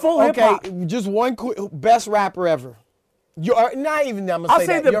even get to full hip hop. Okay, just one quick best rapper ever. Not even. I'm gonna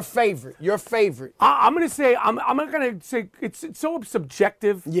say that. Your favorite. Your favorite. I'm gonna say. I'm not gonna say. It's so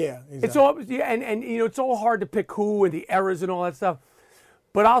subjective. Yeah. Exactly. It's all. And it's all hard to pick who and the eras and all that stuff.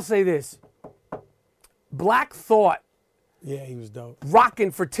 But I'll say this. Black Thought. Yeah, he was dope. Rocking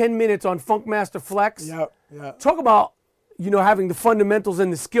for 10 minutes on Funkmaster Flex. Yep. Talk about, having the fundamentals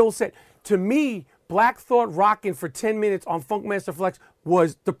and the skill set. To me, Black Thought rocking for 10 minutes on Funkmaster Flex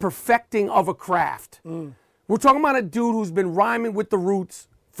was the perfecting of a craft. We're talking about a dude who's been rhyming with the Roots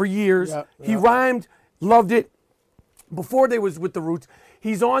for years. He rhymed, loved it. Before they was with the Roots,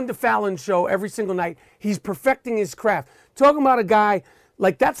 he's on the Fallon show every single night. He's perfecting his craft. Talking about a guy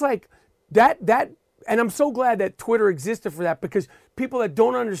that's like that. And I'm so glad that Twitter existed for that because people that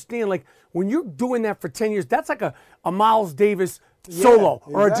don't understand, like when you're doing that for 10 years, that's like a Miles Davis solo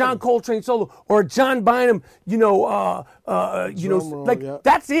or a John Coltrane solo or a John Bynum, that's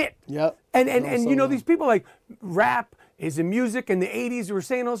it. Yep. And these people like rap is in music in the 80s who were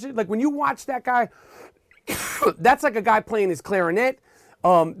saying all this shit. Like when you watch that guy, that's like a guy playing his clarinet.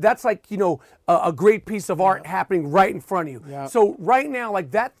 That's like, a great piece of art happening right in front of you. Yeah. So right now, like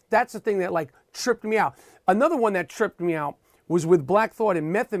that's the thing that like tripped me out. Another one that tripped me out was with Black Thought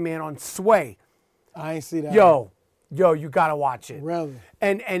and Method Man on Sway. I ain't see that. Yo, you gotta watch it. Really?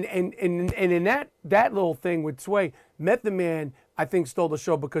 And in that little thing with Sway, Method Man, I think stole the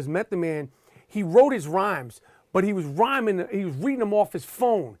show because Method Man, he wrote his rhymes, but he was reading them off his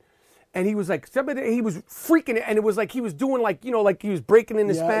phone. And he was like, he was freaking it, and it was like he was doing like he was breaking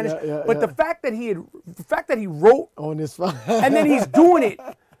into Spanish. But the fact that he wrote on his phone, and then he's doing it.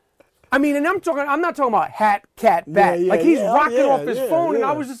 I mean, and I'm not talking about hat, cat, bat. He's rocking off his phone, and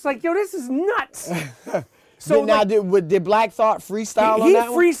I was just like, yo, this is nuts. So did Black Thought freestyle on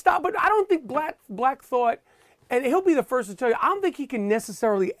that one? He freestyle, but I don't think Black Thought. And he'll be the first to tell you, I don't think he can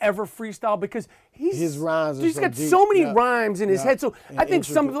necessarily ever freestyle because his rhymes are he's so got deep. so many rhymes in his head. So I think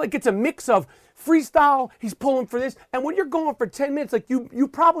it's a mix of freestyle, he's pulling for this, and when you're going for 10 minutes, like you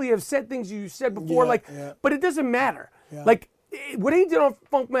probably have said things you said before, but it doesn't matter. Yeah. Like what he did on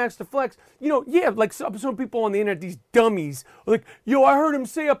Funkmaster Flex, like some people on the internet, these dummies, are like, yo, I heard him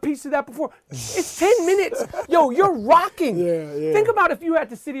say a piece of that before. It's 10 minutes. Yo, you're rocking. Yeah. Think about if you had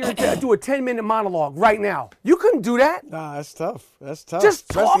to sit here and do a 10-minute monologue right now. You couldn't do that. Nah, that's tough. Just talking.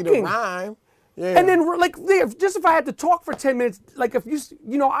 Especially the rhyme. Yeah. And then, just if I had to talk for 10 minutes, like if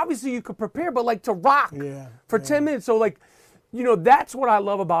obviously you could prepare, but like to rock for 10 minutes. So that's what I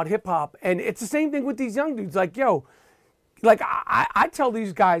love about hip hop. And it's the same thing with these young dudes. Like, yo, like I tell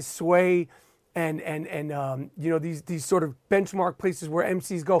these guys Sway and these sort of benchmark places where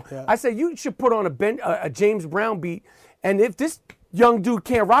MCs go. Yeah. I say you should put on a James Brown beat And if this young dude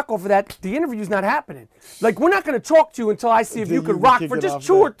can't rock over that, the interview's not happening. Like, we're not going to talk to you until I see if you could rock for just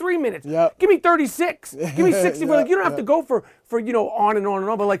 2 or 3 minutes. Yep. Give me 36. Give me 60. Like, you don't have to go for on and on and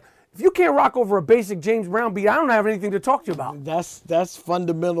on. But, like, if you can't rock over a basic James Brown beat, I don't have anything to talk to you about. That's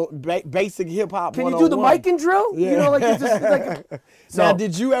fundamental, basic hip-hop. Can you do the mic and drill? Yeah. You know, like, it's just like. Now,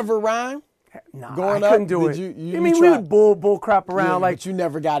 did you ever rhyme? Nah, Growing I couldn't up, do did it. you I mean, we tried? would bull crap around, like, but you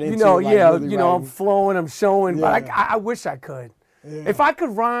never got into you know, it, like, yeah, really you know, I'm writing. flowing, I'm showing, but Yeah. I wish I could. Yeah. If I could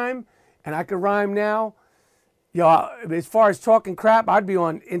rhyme, and I could rhyme now, yo, as far as talking crap, I'd be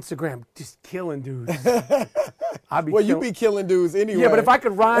on Instagram just killing dudes. Well, you be killing dudes anyway. Yeah, but if I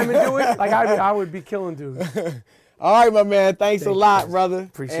could rhyme and do it, like I would be killing dudes. All right, my man. Thanks a lot, brother.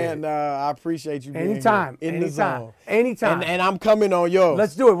 Appreciate and I appreciate you being Anytime. here in the zone. Anytime. And I'm coming on yours.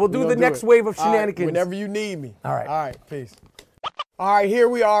 Let's do it. We'll do the next wave of All right, shenanigans. whenever you need me. All right. All right. Peace. All right. Here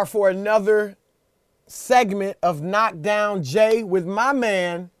we are for another segment of Knockdown Jay with my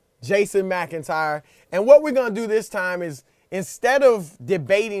man, Jason McIntyre. And what we're going to do this time is, instead of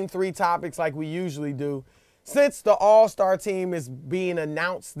debating 3 topics like we usually do, since the All-Star team is being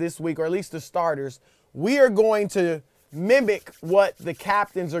announced this week, or at least the starters, we are going to mimic what the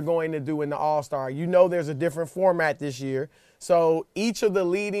captains are going to do in the All-Star. You know there's a different format this year. So each of the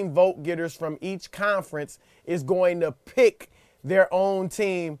leading vote getters from each conference is going to pick their own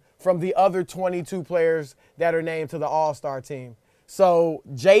team from the other 22 players that are named to the All-Star team. So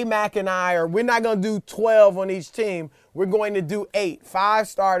J-Mac and we're not going to do 12 on each team. We're going to do 8, 5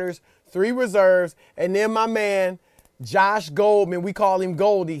 starters, 3 reserves, and then my man, Josh Goldman, we call him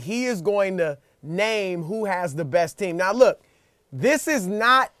Goldie, he is going to name who has the best team. Now, look, this is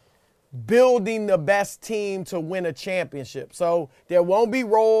not building the best team to win a championship. So there won't be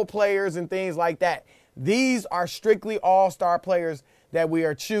role players and things like that. These are strictly all-star players that we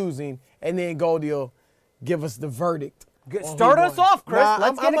are choosing, and then Goldie will give us the verdict. Start us off, Chris.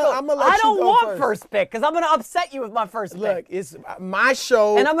 Let's get it going. I don't want first pick because I'm going to upset you with my first pick. Look, it's my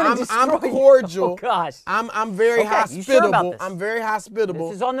show. And I'm going to destroy I'm cordial. You. Oh, gosh. I'm very hospitable. You sure about this? I'm very hospitable.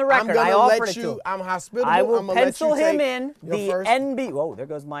 This is on the record. I offered it to him. I'm hospitable. I will I'm pencil let you him in the NBA. Whoa, there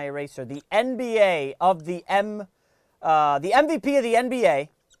goes my eraser. The NBA of the the MVP of the NBA,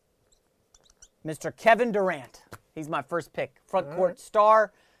 Mr. Kevin Durant. He's my first pick. Front court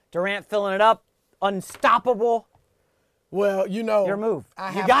star. Durant filling it up. Unstoppable. Well, you know, your move.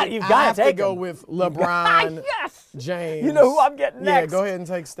 You got to go with LeBron James. You know who I'm getting next. Yeah, go ahead and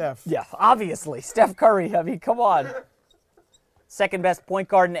take Steph. Yeah, obviously. Steph Curry. I mean, come on. Second best point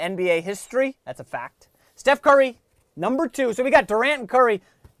guard in NBA history. That's a fact. Steph Curry, number 2. So we got Durant and Curry.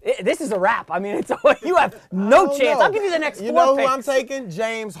 This is a wrap. I mean, you have no chance. I'll give you the next 4 You know picks. who I'm taking?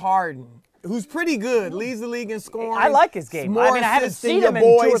 James Harden, who's pretty good. Leads the league in scoring. I like his game. I mean, I haven't seen him in 2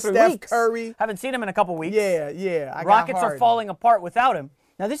 or 3 Steph weeks. Curry. Haven't seen him in a couple weeks. Yeah. Rockets are falling apart without him.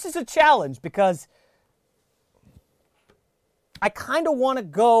 Now, this is a challenge because I kind of want to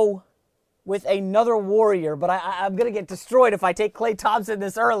go with another Warrior, but I'm going to get destroyed if I take Klay Thompson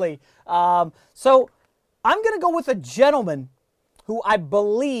this early. So I'm going to go with a gentleman who I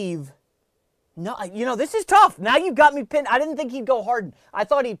believe... No, you know, this is tough. Now you've got me pinned. I didn't think he'd go Harden. I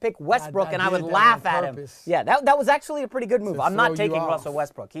thought he'd pick Westbrook, and I would laugh at him. Yeah, that was actually a pretty good move. I'm not taking Russell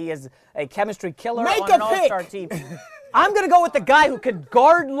Westbrook. He is a chemistry killer on an all-star team. I'm going to go with the guy who could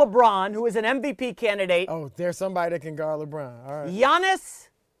guard LeBron, who is an MVP candidate. Oh, there's somebody that can guard LeBron. All right. Giannis.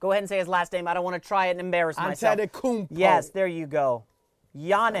 Go ahead and say his last name. I don't want to try it and embarrass myself. Antetokounmpo. Yes, there you go.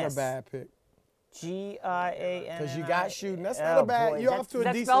 Giannis. Not a bad pick. Giannis. Because you got shooting. That's not a bad. You're off to a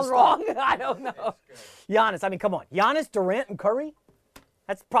decent start. start. Wrong? I don't know. Giannis. I mean, come on. Giannis, Durant, and Curry.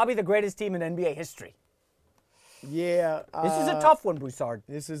 That's probably the greatest team in NBA history. Yeah. This is a tough one, Broussard.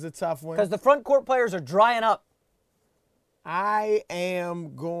 This is a tough one. Because the front court players are drying up. I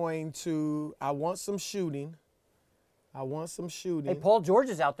am going to. I want some shooting. Hey, Paul George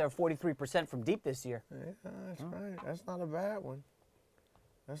is out there 43% from deep this year. Yeah, that's right. That's not a bad one.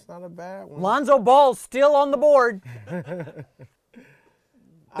 Lonzo Ball's still on the board.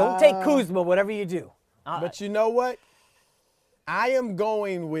 Don't take Kuzma, whatever you do. But you know what? I am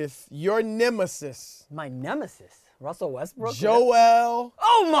going with your nemesis. My nemesis? Russell Westbrook? Joel.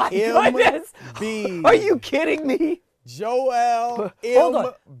 Oh, my goodness. Are you kidding me? Joel Hold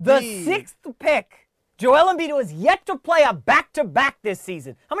on. The 6th pick Joel Embiid has yet to play a back-to-back this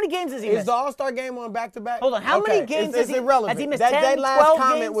season. How many games has he missed? Is the All-Star game on back-to-back? Hold on, how many games has he irrelevant. Has he missed? That 10, last 12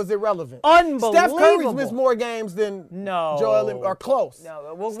 comment games? was irrelevant. Unbelievable. Steph Curry's missed more games than No. Joel Embiid, or close.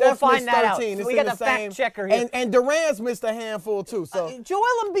 No, we'll Steph find missed that out. 13. So It's we in got the the fact same. checker here. And Durant's missed a handful too. So Joel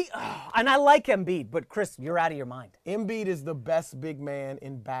Embiid, and I like Embiid, but Chris, you're out of your mind. Embiid is the best big man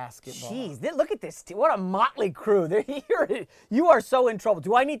in basketball. Jeez, look at this team. What a motley crew. You are so in trouble.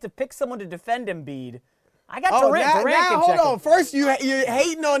 Do I need to pick someone to defend Embiid? I got Durant. Durant now can hold check on. him. First you're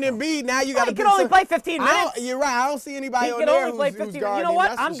hating on Embiid. Now you got to. He can only play 15 minutes. You're right. I don't see anybody He on can there only play who's 15 minutes. guarding You know him, what?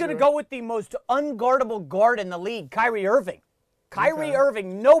 that's I'm for going to sure. go with the most unguardable guard in the league, Kyrie Irving. Kyrie Okay.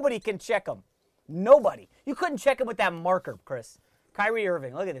 Irving, nobody can check him. Nobody. You couldn't check him with that marker, Chris. Kyrie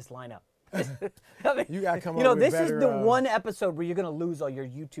Irving, look at this lineup. I mean, You gotta come You up know, with this better, is the one episode where you're going to lose all your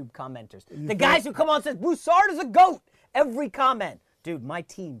YouTube commenters. The guys who come on and says, Broussard is a GOAT. Every comment. Dude, my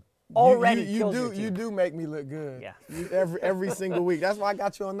team already kills your team. You do make me look good. Yeah. Every single week. That's why I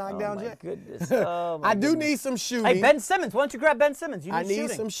got you on Knockdown Oh, my Jack. goodness. Oh, my I do goodness. need some shooting. Hey, Ben Simmons. Why don't you grab Ben Simmons? You need I need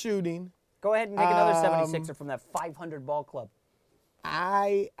shooting. some shooting. Go ahead and make another 76er from that 500 ball club.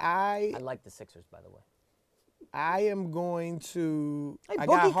 I I like the Sixers, by the way. am going to. Hey, I Boogie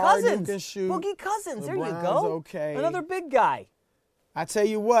got Harden who Cousins. can shoot. Boogie Cousins. There you LeBron's go. okay. Another big guy. I tell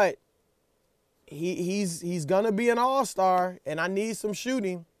you what, he's gonna be an all-star, and I need some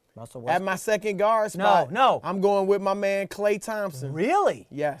shooting. Russell At Westbrook. my second guard spot. No. I'm going with my man Klay Thompson. Really?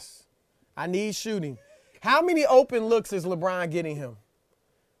 Yes. I need shooting. How many open looks is LeBron getting him?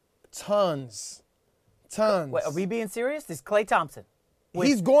 Tons. Wait, are we being serious? This is Klay Thompson.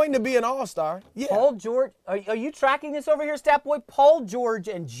 He's going to be an all-star. Yeah. Paul George. Are you tracking this over here, Stat Boy? Paul George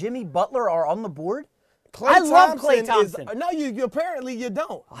and Jimmy Butler are on the board. I love Klay Thompson. No, you apparently you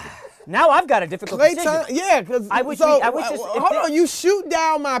don't. Now I've got a difficult Klay decision. Thompson, yeah, because I wish just- hold on. You shoot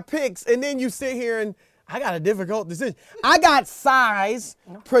down my picks, and then you sit here and I got a difficult decision. I got size,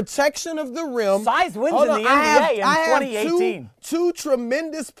 protection of the rim. Size wins Hold in on, the I NBA have- in I have 2018. Two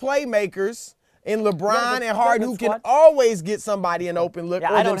tremendous playmakers in got LeBron a and Harden who good can squad. always get somebody an open look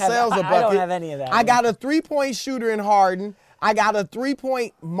Yeah, or I don't have- themselves a I bucket. don't have any of that. I got a three-point shooter in Harden. I got a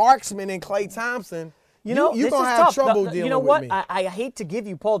three-point marksman in Klay Thompson. You know, you're this going is to have tough. trouble You dealing know with what? me. I hate to give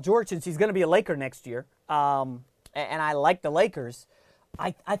you Paul George since he's going to be a Laker next year, and I like the Lakers.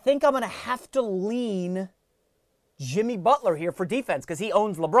 I think I'm going to have to lean Jimmy Butler here for defense because he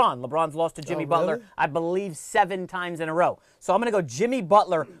owns LeBron. LeBron's lost to Jimmy Butler, really? I believe, 7 times in a row. So I'm going to go Jimmy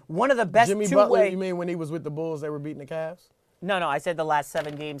Butler, one of the best Jimmy two-way. Butler, you mean when he was with the Bulls, they were beating the Cavs? No, I said the last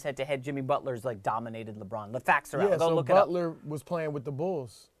 7 games head-to-head, Jimmy Butler's like dominated LeBron. The facts are out. Yeah, Go so look it up. Butler was playing with the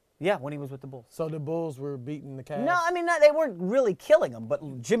Bulls. Yeah, when he was with the Bulls. So the Bulls were beating the Cavs. No, I mean, they weren't really killing him, but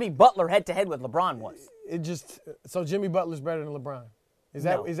Jimmy Butler head-to-head with LeBron was. So Jimmy Butler's better than LeBron. Is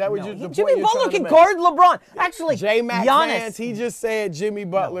that what you? The Jimmy point you're Butler trying to can make? guard LeBron. Actually, J-Mac Giannis. fans, he just said Jimmy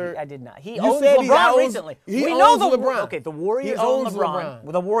Butler. No, I did not. He You owns said LeBron owns- recently. he We know owns the LeBron. Okay, the Warriors He own owns LeBron.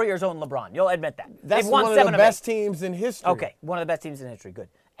 Well, the Warriors own LeBron. You'll admit that. That's They've won one of 7 the of 8. best teams in history. Okay, one of the best teams in history. Good.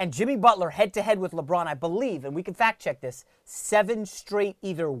 And Jimmy Butler head-to-head with LeBron, I believe, and we can fact-check this, 7 straight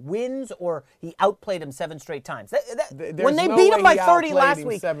either wins or he outplayed him 7 straight times. When they no beat way him by he 30 outplayed last him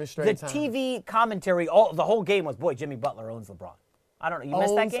week, 7 the straight times. TV commentary, the whole game was, boy, Jimmy Butler owns LeBron. I don't know. You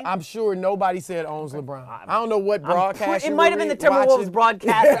missed that game? I'm sure nobody said owns LeBron. I don't know what broadcast It might have been the Timberwolves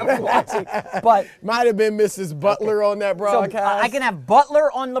broadcast I was watching, but might have been Mrs. Butler on that so broadcast. I can have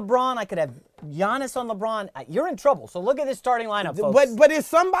Butler on LeBron. I could have Giannis on LeBron. You're in trouble. So look at this starting lineup, folks. But is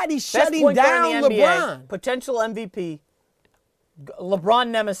somebody Best shutting point guard down in the NBA, LeBron? potential MVP, LeBron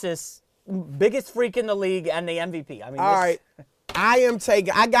nemesis, biggest freak in the league, and the MVP. I mean, All right. I am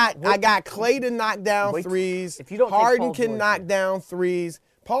taking. I got Klay to knock down Wait, threes. if you don't take Harden Paul can George, knock down threes.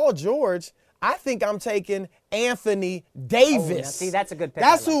 Paul George. I think I'm taking Anthony Davis. Oh, yeah. See, that's a good pick.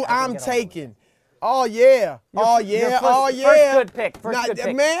 That's I like. who I can I'm get on board. taking. Oh yeah. Oh yeah. Oh first yeah. good pick. First good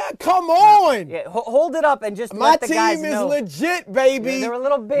pick. Man, come on. Yeah, hold it up and just My let the guys team is know. legit, baby. Yeah, they're a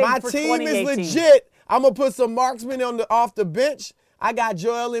little big My for team is 2018. legit. I'm gonna put some marksmen off the bench. I got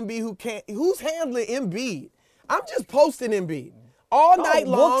Joel Embiid who's handling Embiid. I'm just posting Embiid. All night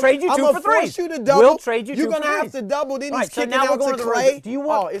long. We'll trade you 2 I'm for gonna 3. force you to double. We'll trade you 2 You're for 3. gonna have to double. Then All he's right, so kicking now we're out going to to the Klay. reserves. Do you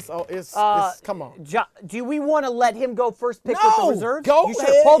want? It's come on. Do we want to let him go first pick with the No, reserves? go you should.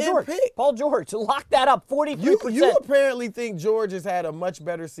 ahead Paul and George. pick. Paul George. Lock that up. 43%. You apparently think George has had a much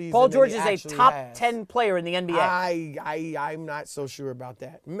better season. Paul than George he is a actually top has. 10 player in the NBA. I'm not so sure about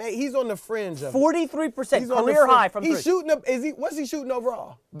that. He's on the fringe of it. 43%, He's on the career fringe. high from He's three. shooting up. What's he shooting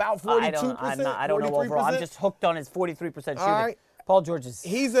overall? About 42%. I don't know overall. I'm just hooked on his 43% shooting. All right. Paul George is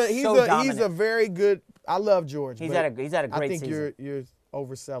He's so dominant. a very good. I love George. He's but had a great I think season. you're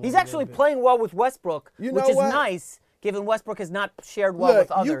overselling. He's a actually little bit. playing well with Westbrook, You which know is what? nice, given Westbrook has not shared well Look,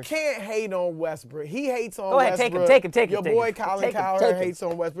 with others. you can't hate on Westbrook. He hates on Go ahead, Westbrook. take it. Your boy Colin Cowherd hates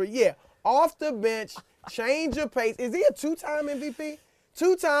on Westbrook. Yeah, off the bench, change your pace. Is he a two-time MVP?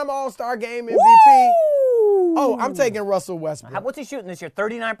 Two-time All-Star Game MVP? Woo! Oh, I'm taking Russell Westbrook. What's he shooting this year?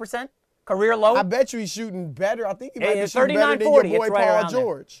 39%? Career low? I bet you he's shooting better. I think he might Yeah, be shooting better than 39-40. your boy It's right Paul around there.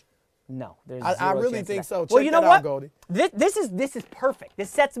 George. No, there's I zero really chance think of that. so. Well, Check you know that what? out, Goldie. This is perfect. This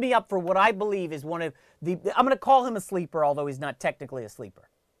sets me up for what I believe is one of the. I'm going to call him a sleeper, although he's not technically a sleeper.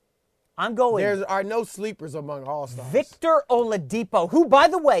 I'm going. There are no sleepers among All-Stars. Victor Oladipo, who, by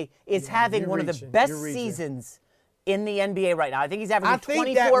the way, is having you're one of the reaching. best You're reaching. seasons in the NBA right now. I think he's averaging I think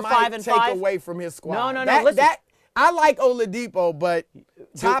 24, that 5, might and take 5. away from his squad. No. That- Listen. I like Oladipo, but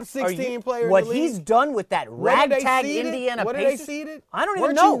top Are 16 you- player What in the league. he's done with that What are they ragtag seeded? Indiana What are Pacers. they seeded? I don't even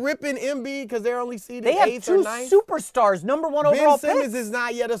Weren't know. you ripping Embiid because they're only seeded They have 8th or two 9th? superstars, number one overall Ben Simmons picks. is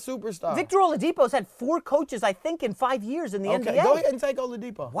not yet a superstar. Victor Oladipo's had 4 coaches, I think, in 5 years in the okay, NBA. go ahead and take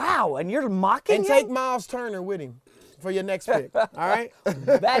Oladipo. Wow, and you're mocking And him? take Miles Turner with him for your next pick. All right?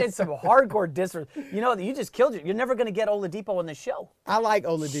 That is some hardcore disrespect. You know, you just killed it. You're never going to get Oladipo on the show. I like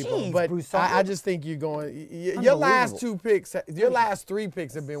Oladipo, Jeez, but Broussard. I just think you're going. Your last 2 picks, your last 3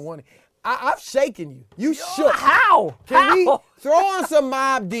 picks have been one. I've shaken you. You shook. How? Can we How? throw on some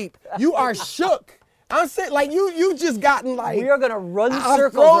Mobb Deep? You are shook. I'm saying, like you just gotten like. We are going to run I've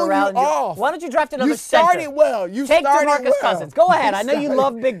circles thrown around you you. off. Why don't you draft another You started center? well. You Take started DeMarcus well. Cousins. Go ahead. I know you started-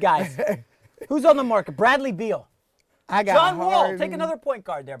 love big guys. Who's on the market? Bradley Beal. I got John Wall. Harden. Take another point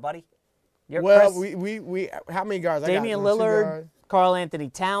guard there, buddy. You're Well, Chris. we how many guards? Damian I got 2 Lillard, guards. Karl Anthony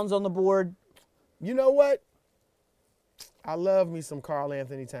Towns on the board. You know what? I love me some Karl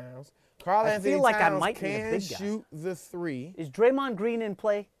Anthony Towns. Karl I Anthony feel like I Towns might need a can big guy. shoot the 3. Is Draymond Green in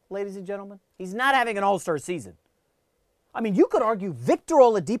play, ladies and gentlemen? He's not having an all-star season. I mean, you could argue Victor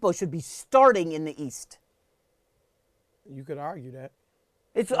Oladipo should be starting in the East. You could argue that.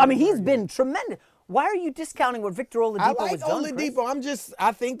 I mean, he's been tremendous. Why are you discounting what Victor Oladipo I like has done, Chris? Oladipo.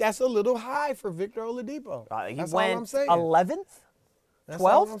 I think that's a little high for Victor Oladipo. He That's went all I'm saying. 11th? That's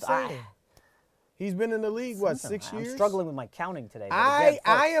all 12th? I'm saying. He's been in the league, what, Listen, 6 years? I'm struggling with my counting today. but I again,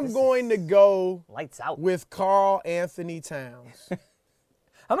 folks, am this going to is go lights out. with Karl Anthony Towns.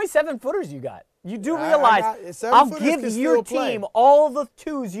 How many 7-footers you got? You do I realize got- I'll 7-footers give can your still play. team all the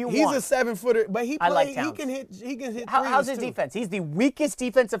 2s you He's want. a 7-footer, but he I like he Towns. can hit. He can hit. How's threes, his too. defense? He's the weakest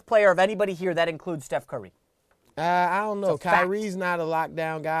defensive player of anybody here. That includes Steph Curry. I don't know. It's a fact. Kyrie's not a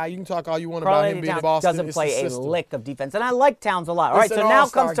lockdown guy. You can talk all you want Karl about him Anthony being Towns Boston. doesn't It's play the a system. lick of defense, and I like Towns a lot. All It's right, an so now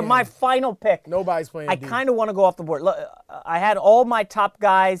all-star comes to game. my final pick. Nobody's playing I D. kind of want to go off the board. Look, I had all my top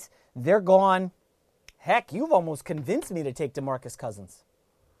guys. They're gone. Heck, you've almost convinced me to take DeMarcus Cousins.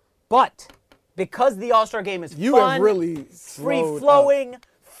 But because the All-Star game is You fun, have really slowed free-flowing,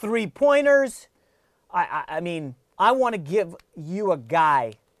 3-pointers, I mean, I want to give you a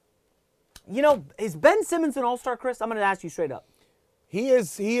guy. You know, is Ben Simmons an All-Star, Chris? I'm going to ask you straight up. He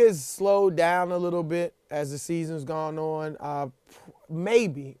is slowed down a little bit as the season's gone on.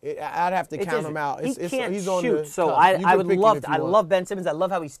 Maybe I'd have to count him out. He can't he's on shoot, the so cusp. I You can would pick him love. if you I want. love Ben Simmons. I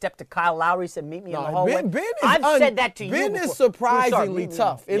love how he stepped to Kyle Lowry, said, "Meet me in the No, hallway." Ben is I've said that to you. Ben before. is surprisingly Meet me.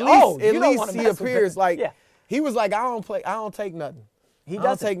 tough. At Oh, least you don't wanna he mess with appears Ben. like Yeah. he was like, I don't take nothing. He I don't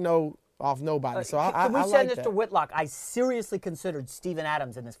doesn't. take no off nobody. So I Can we I send like this that. to Whitlock? I seriously considered Steven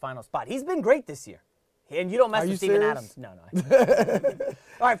Adams in this final spot. He's been great this year. And you don't mess Are you with Steven serious? Adams. No.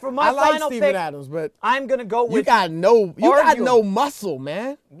 All right, for my I like final Steven pick, Adams, but I'm going to go with you got no arguable. muscle,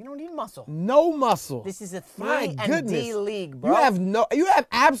 man. You don't need muscle. No muscle. This is a 3 My and goodness. D league, bro. You have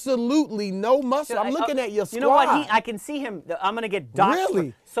absolutely no muscle. I'm looking at your squad. You know what? I can see him. I'm going to get docked.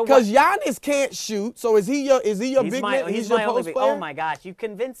 Really? So Because what? Giannis can't shoot. So is he your He's big my, man? he's your my only post big. player? Oh my gosh, you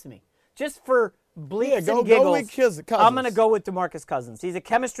convinced me. Just for bleeps Yeah, go and giggles, with Cousins. I'm going to go with DeMarcus Cousins. He's a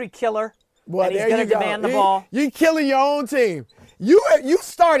chemistry killer, Well, and he's there going you to go. demand the ball. You're killing your own team. You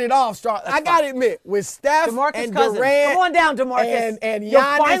started off strong. I gotta admit, with Steph DeMarcus and Cousins. Durant, Come on down, DeMarcus. and You'll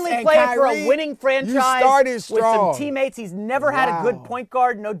Giannis finally and play it for Kyrie, a winning franchise. you started with strong. some teammates. He's never had a good Wow. point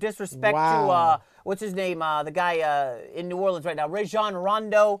guard. No disrespect Wow. to what's his name, the guy in New Orleans right now, Rajon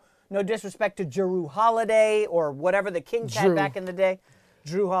Rondo. No disrespect to Jrue Holiday or whatever the Kings had Drew. back in the day.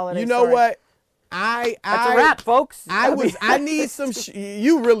 Drew Holiday. You know sorry. what? That's a wrap, folks. I need some.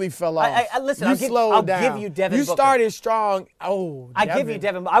 You really fell off. Listen, you I'll give- slowed I'll down. give you Devin You Booker. started strong. Oh, I give you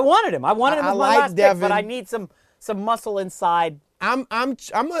Devin. I wanted him. I wanted him I as my like last pick, Devin. but I need some muscle inside. I'm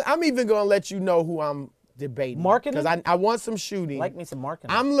even gonna let you know who I'm debating. Marketing? Because I want some shooting. Like me some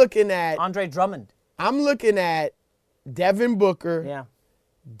marketing. I'm looking at Andre Drummond. Devin Booker, Yeah.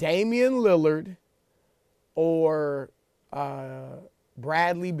 Damian Lillard, or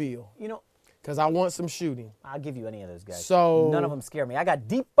Bradley Beal. You know, Because I want some shooting. I'll give you any of those guys. So none of them scare me. I got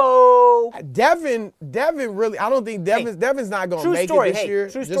Depot. Devin really, I don't think Devin's not going to make it this year.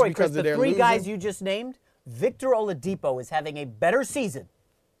 True just story, because Chris. of The their three losing. guys you just named, Victor Oladipo is having a better season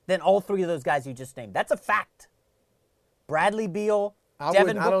than all three of those guys you just named. That's a fact. Bradley Beal,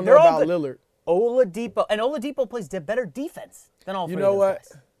 Devin I don't they're know all about good. Lillard. Oladipo. And Oladipo plays better defense than all three You know of those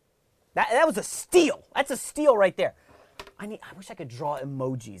what? guys. That was a steal. That's a steal right there. I wish I could draw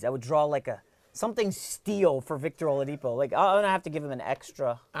emojis. I would draw like something steal for Victor Oladipo. Like, I'm going to have to give him an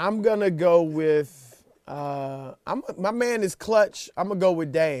extra. I'm going to go with, my man is clutch. I'm going to go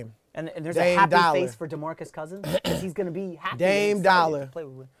with Dame. And there's Dame a happy Dollar. face for DeMarcus Cousins because he's going to be happy. Dame and excited Dollar. to play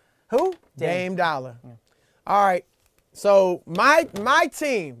with. Who? Dame Dollar. Yeah. All right. So my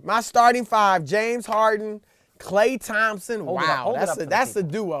team, my starting five, James Harden, Klay Thompson. Wow, that's a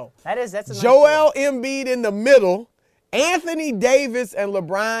duo. That's a nice Joel duo. Embiid in the middle, Anthony Davis and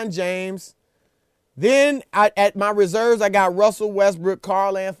LeBron James. Then at my reserves, I got Russell Westbrook,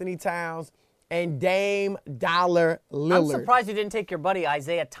 Karl Anthony Towns, and Dame Dollar Lillard. I'm surprised you didn't take your buddy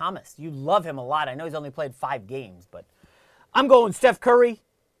Isaiah Thomas. You love him a lot. I know he's only played 5 games, but I'm going Steph Curry,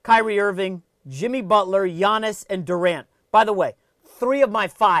 Kyrie Irving, Jimmy Butler, Giannis, and Durant. By the way, 3 of my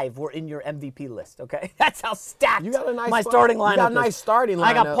 5 were in your MVP list, okay? That's how stacked You got a nice my starting lineup You got a is. nice starting lineup.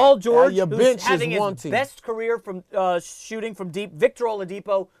 I got Paul George, your bench who's having is one his team. best career from shooting from deep. Victor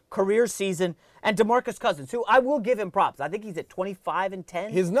Oladipo, career season. And DeMarcus Cousins, who I will give him props. I think he's at 25 and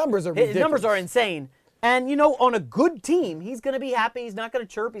 10. His numbers are ridiculous. His numbers are insane. And, you know, on a good team, he's going to be happy. He's not going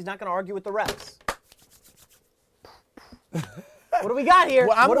to chirp. He's not going to argue with the refs. What do we got here?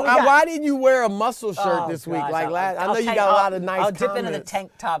 Well, what do we got? why didn't you wear a muscle shirt Oh, this week? gosh, Like last, I know you tank- got a lot of nice I'll dip into the comments.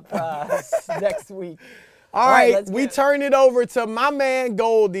 tank top next week. All right, let's we get it. turn it over to my man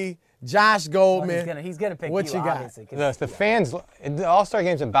Goldie, Josh Goldman. He's gonna pick What you, you got? obviously, 'cause- The fans, the All-Star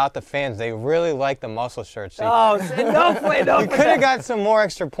Game's about the fans. They really like the muscle shirts. So Oh, no play, no you could have got some more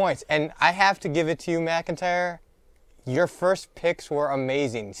extra points. And I have to give it to you, McIntyre. Your first picks were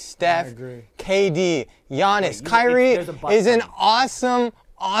amazing. Steph, agree. KD, Giannis, Wait, Kyrie there's a but is an coming.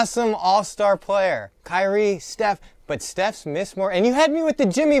 awesome All-Star player. Kyrie, Steph, but Steph's missed more. And you had me with the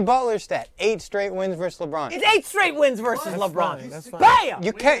Jimmy Butler stat. 8 straight wins versus LeBron. It's 8 straight wins versus LeBron. fine, that's fine. Bam!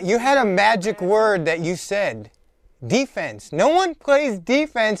 You had a magic word that you said. Defense. No one plays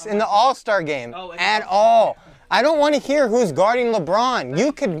defense in the All-Star game at all. I don't want to hear who's guarding LeBron.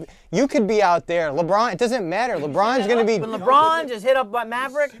 You could be out there. LeBron, it doesn't matter. LeBron's going to be. When LeBron just hit up by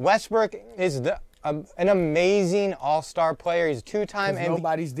Maverick. Westbrook is an amazing All-Star player. He's a 2-time MVP.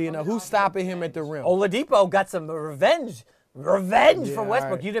 Nobody's DNO. Who's stopping him at the rim? Oladipo got some revenge for Westbrook. all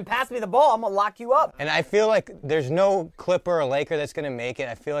right. You didn't pass me the ball. I'm gonna lock you up. And I feel like there's no Clipper or Laker that's going to make it.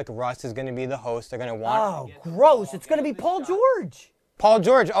 I feel like Russ is going to be the host. They're going to want. Oh, gross! It's gonna be Paul George Paul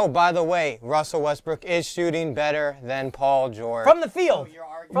George. Oh, by the way, Russell Westbrook is shooting better than Paul George. from the field.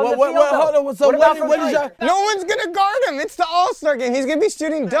 From the What- field, though. hold on. So what about what from is three? your- No one's going to guard him. It's the All-Star game. He's going to be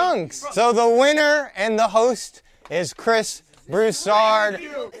shooting dunks. So the winner and the host is Chris Broussard.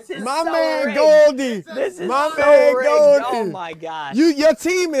 My so man rigged. Goldie. This is my so man rigged. Goldie. Oh my God. Your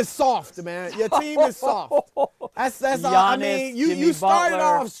team is soft, man. Your team is soft. That's all. I Giannis, mean, Jimmy you started Butler.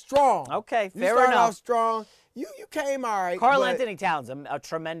 off strong. Okay, You fair started enough. off strong. You came all right. Carl but, Anthony Towns, a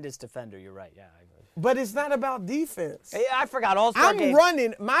tremendous defender. You're right. Yeah, I agree. But it's not about defense. Hey, I forgot All-Star I'm game.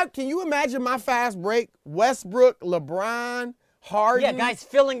 running. Can you imagine my fast break? Westbrook, LeBron, Harden. Yeah, guys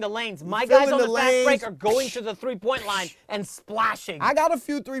filling the lanes. My Filling guys on the the fast lanes. break are going to the three-point line and splashing. I got a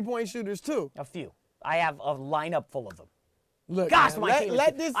few three-point shooters too. A few. I have a lineup full of them. Look, Gosh, man, my team.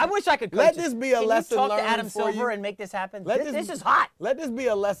 let this. I wish I could coach Let it. this be a Can lesson you talk learned to Adam for Silver you? and make this happen? Let This is hot. Let this be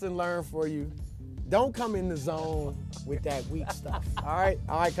a lesson learned for you. Don't come in the zone with that weak stuff. All right,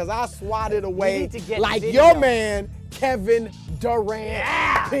 because I swatted away need to get like video. your man Kevin Durant.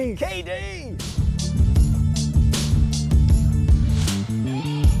 Yeah, Peace. KD.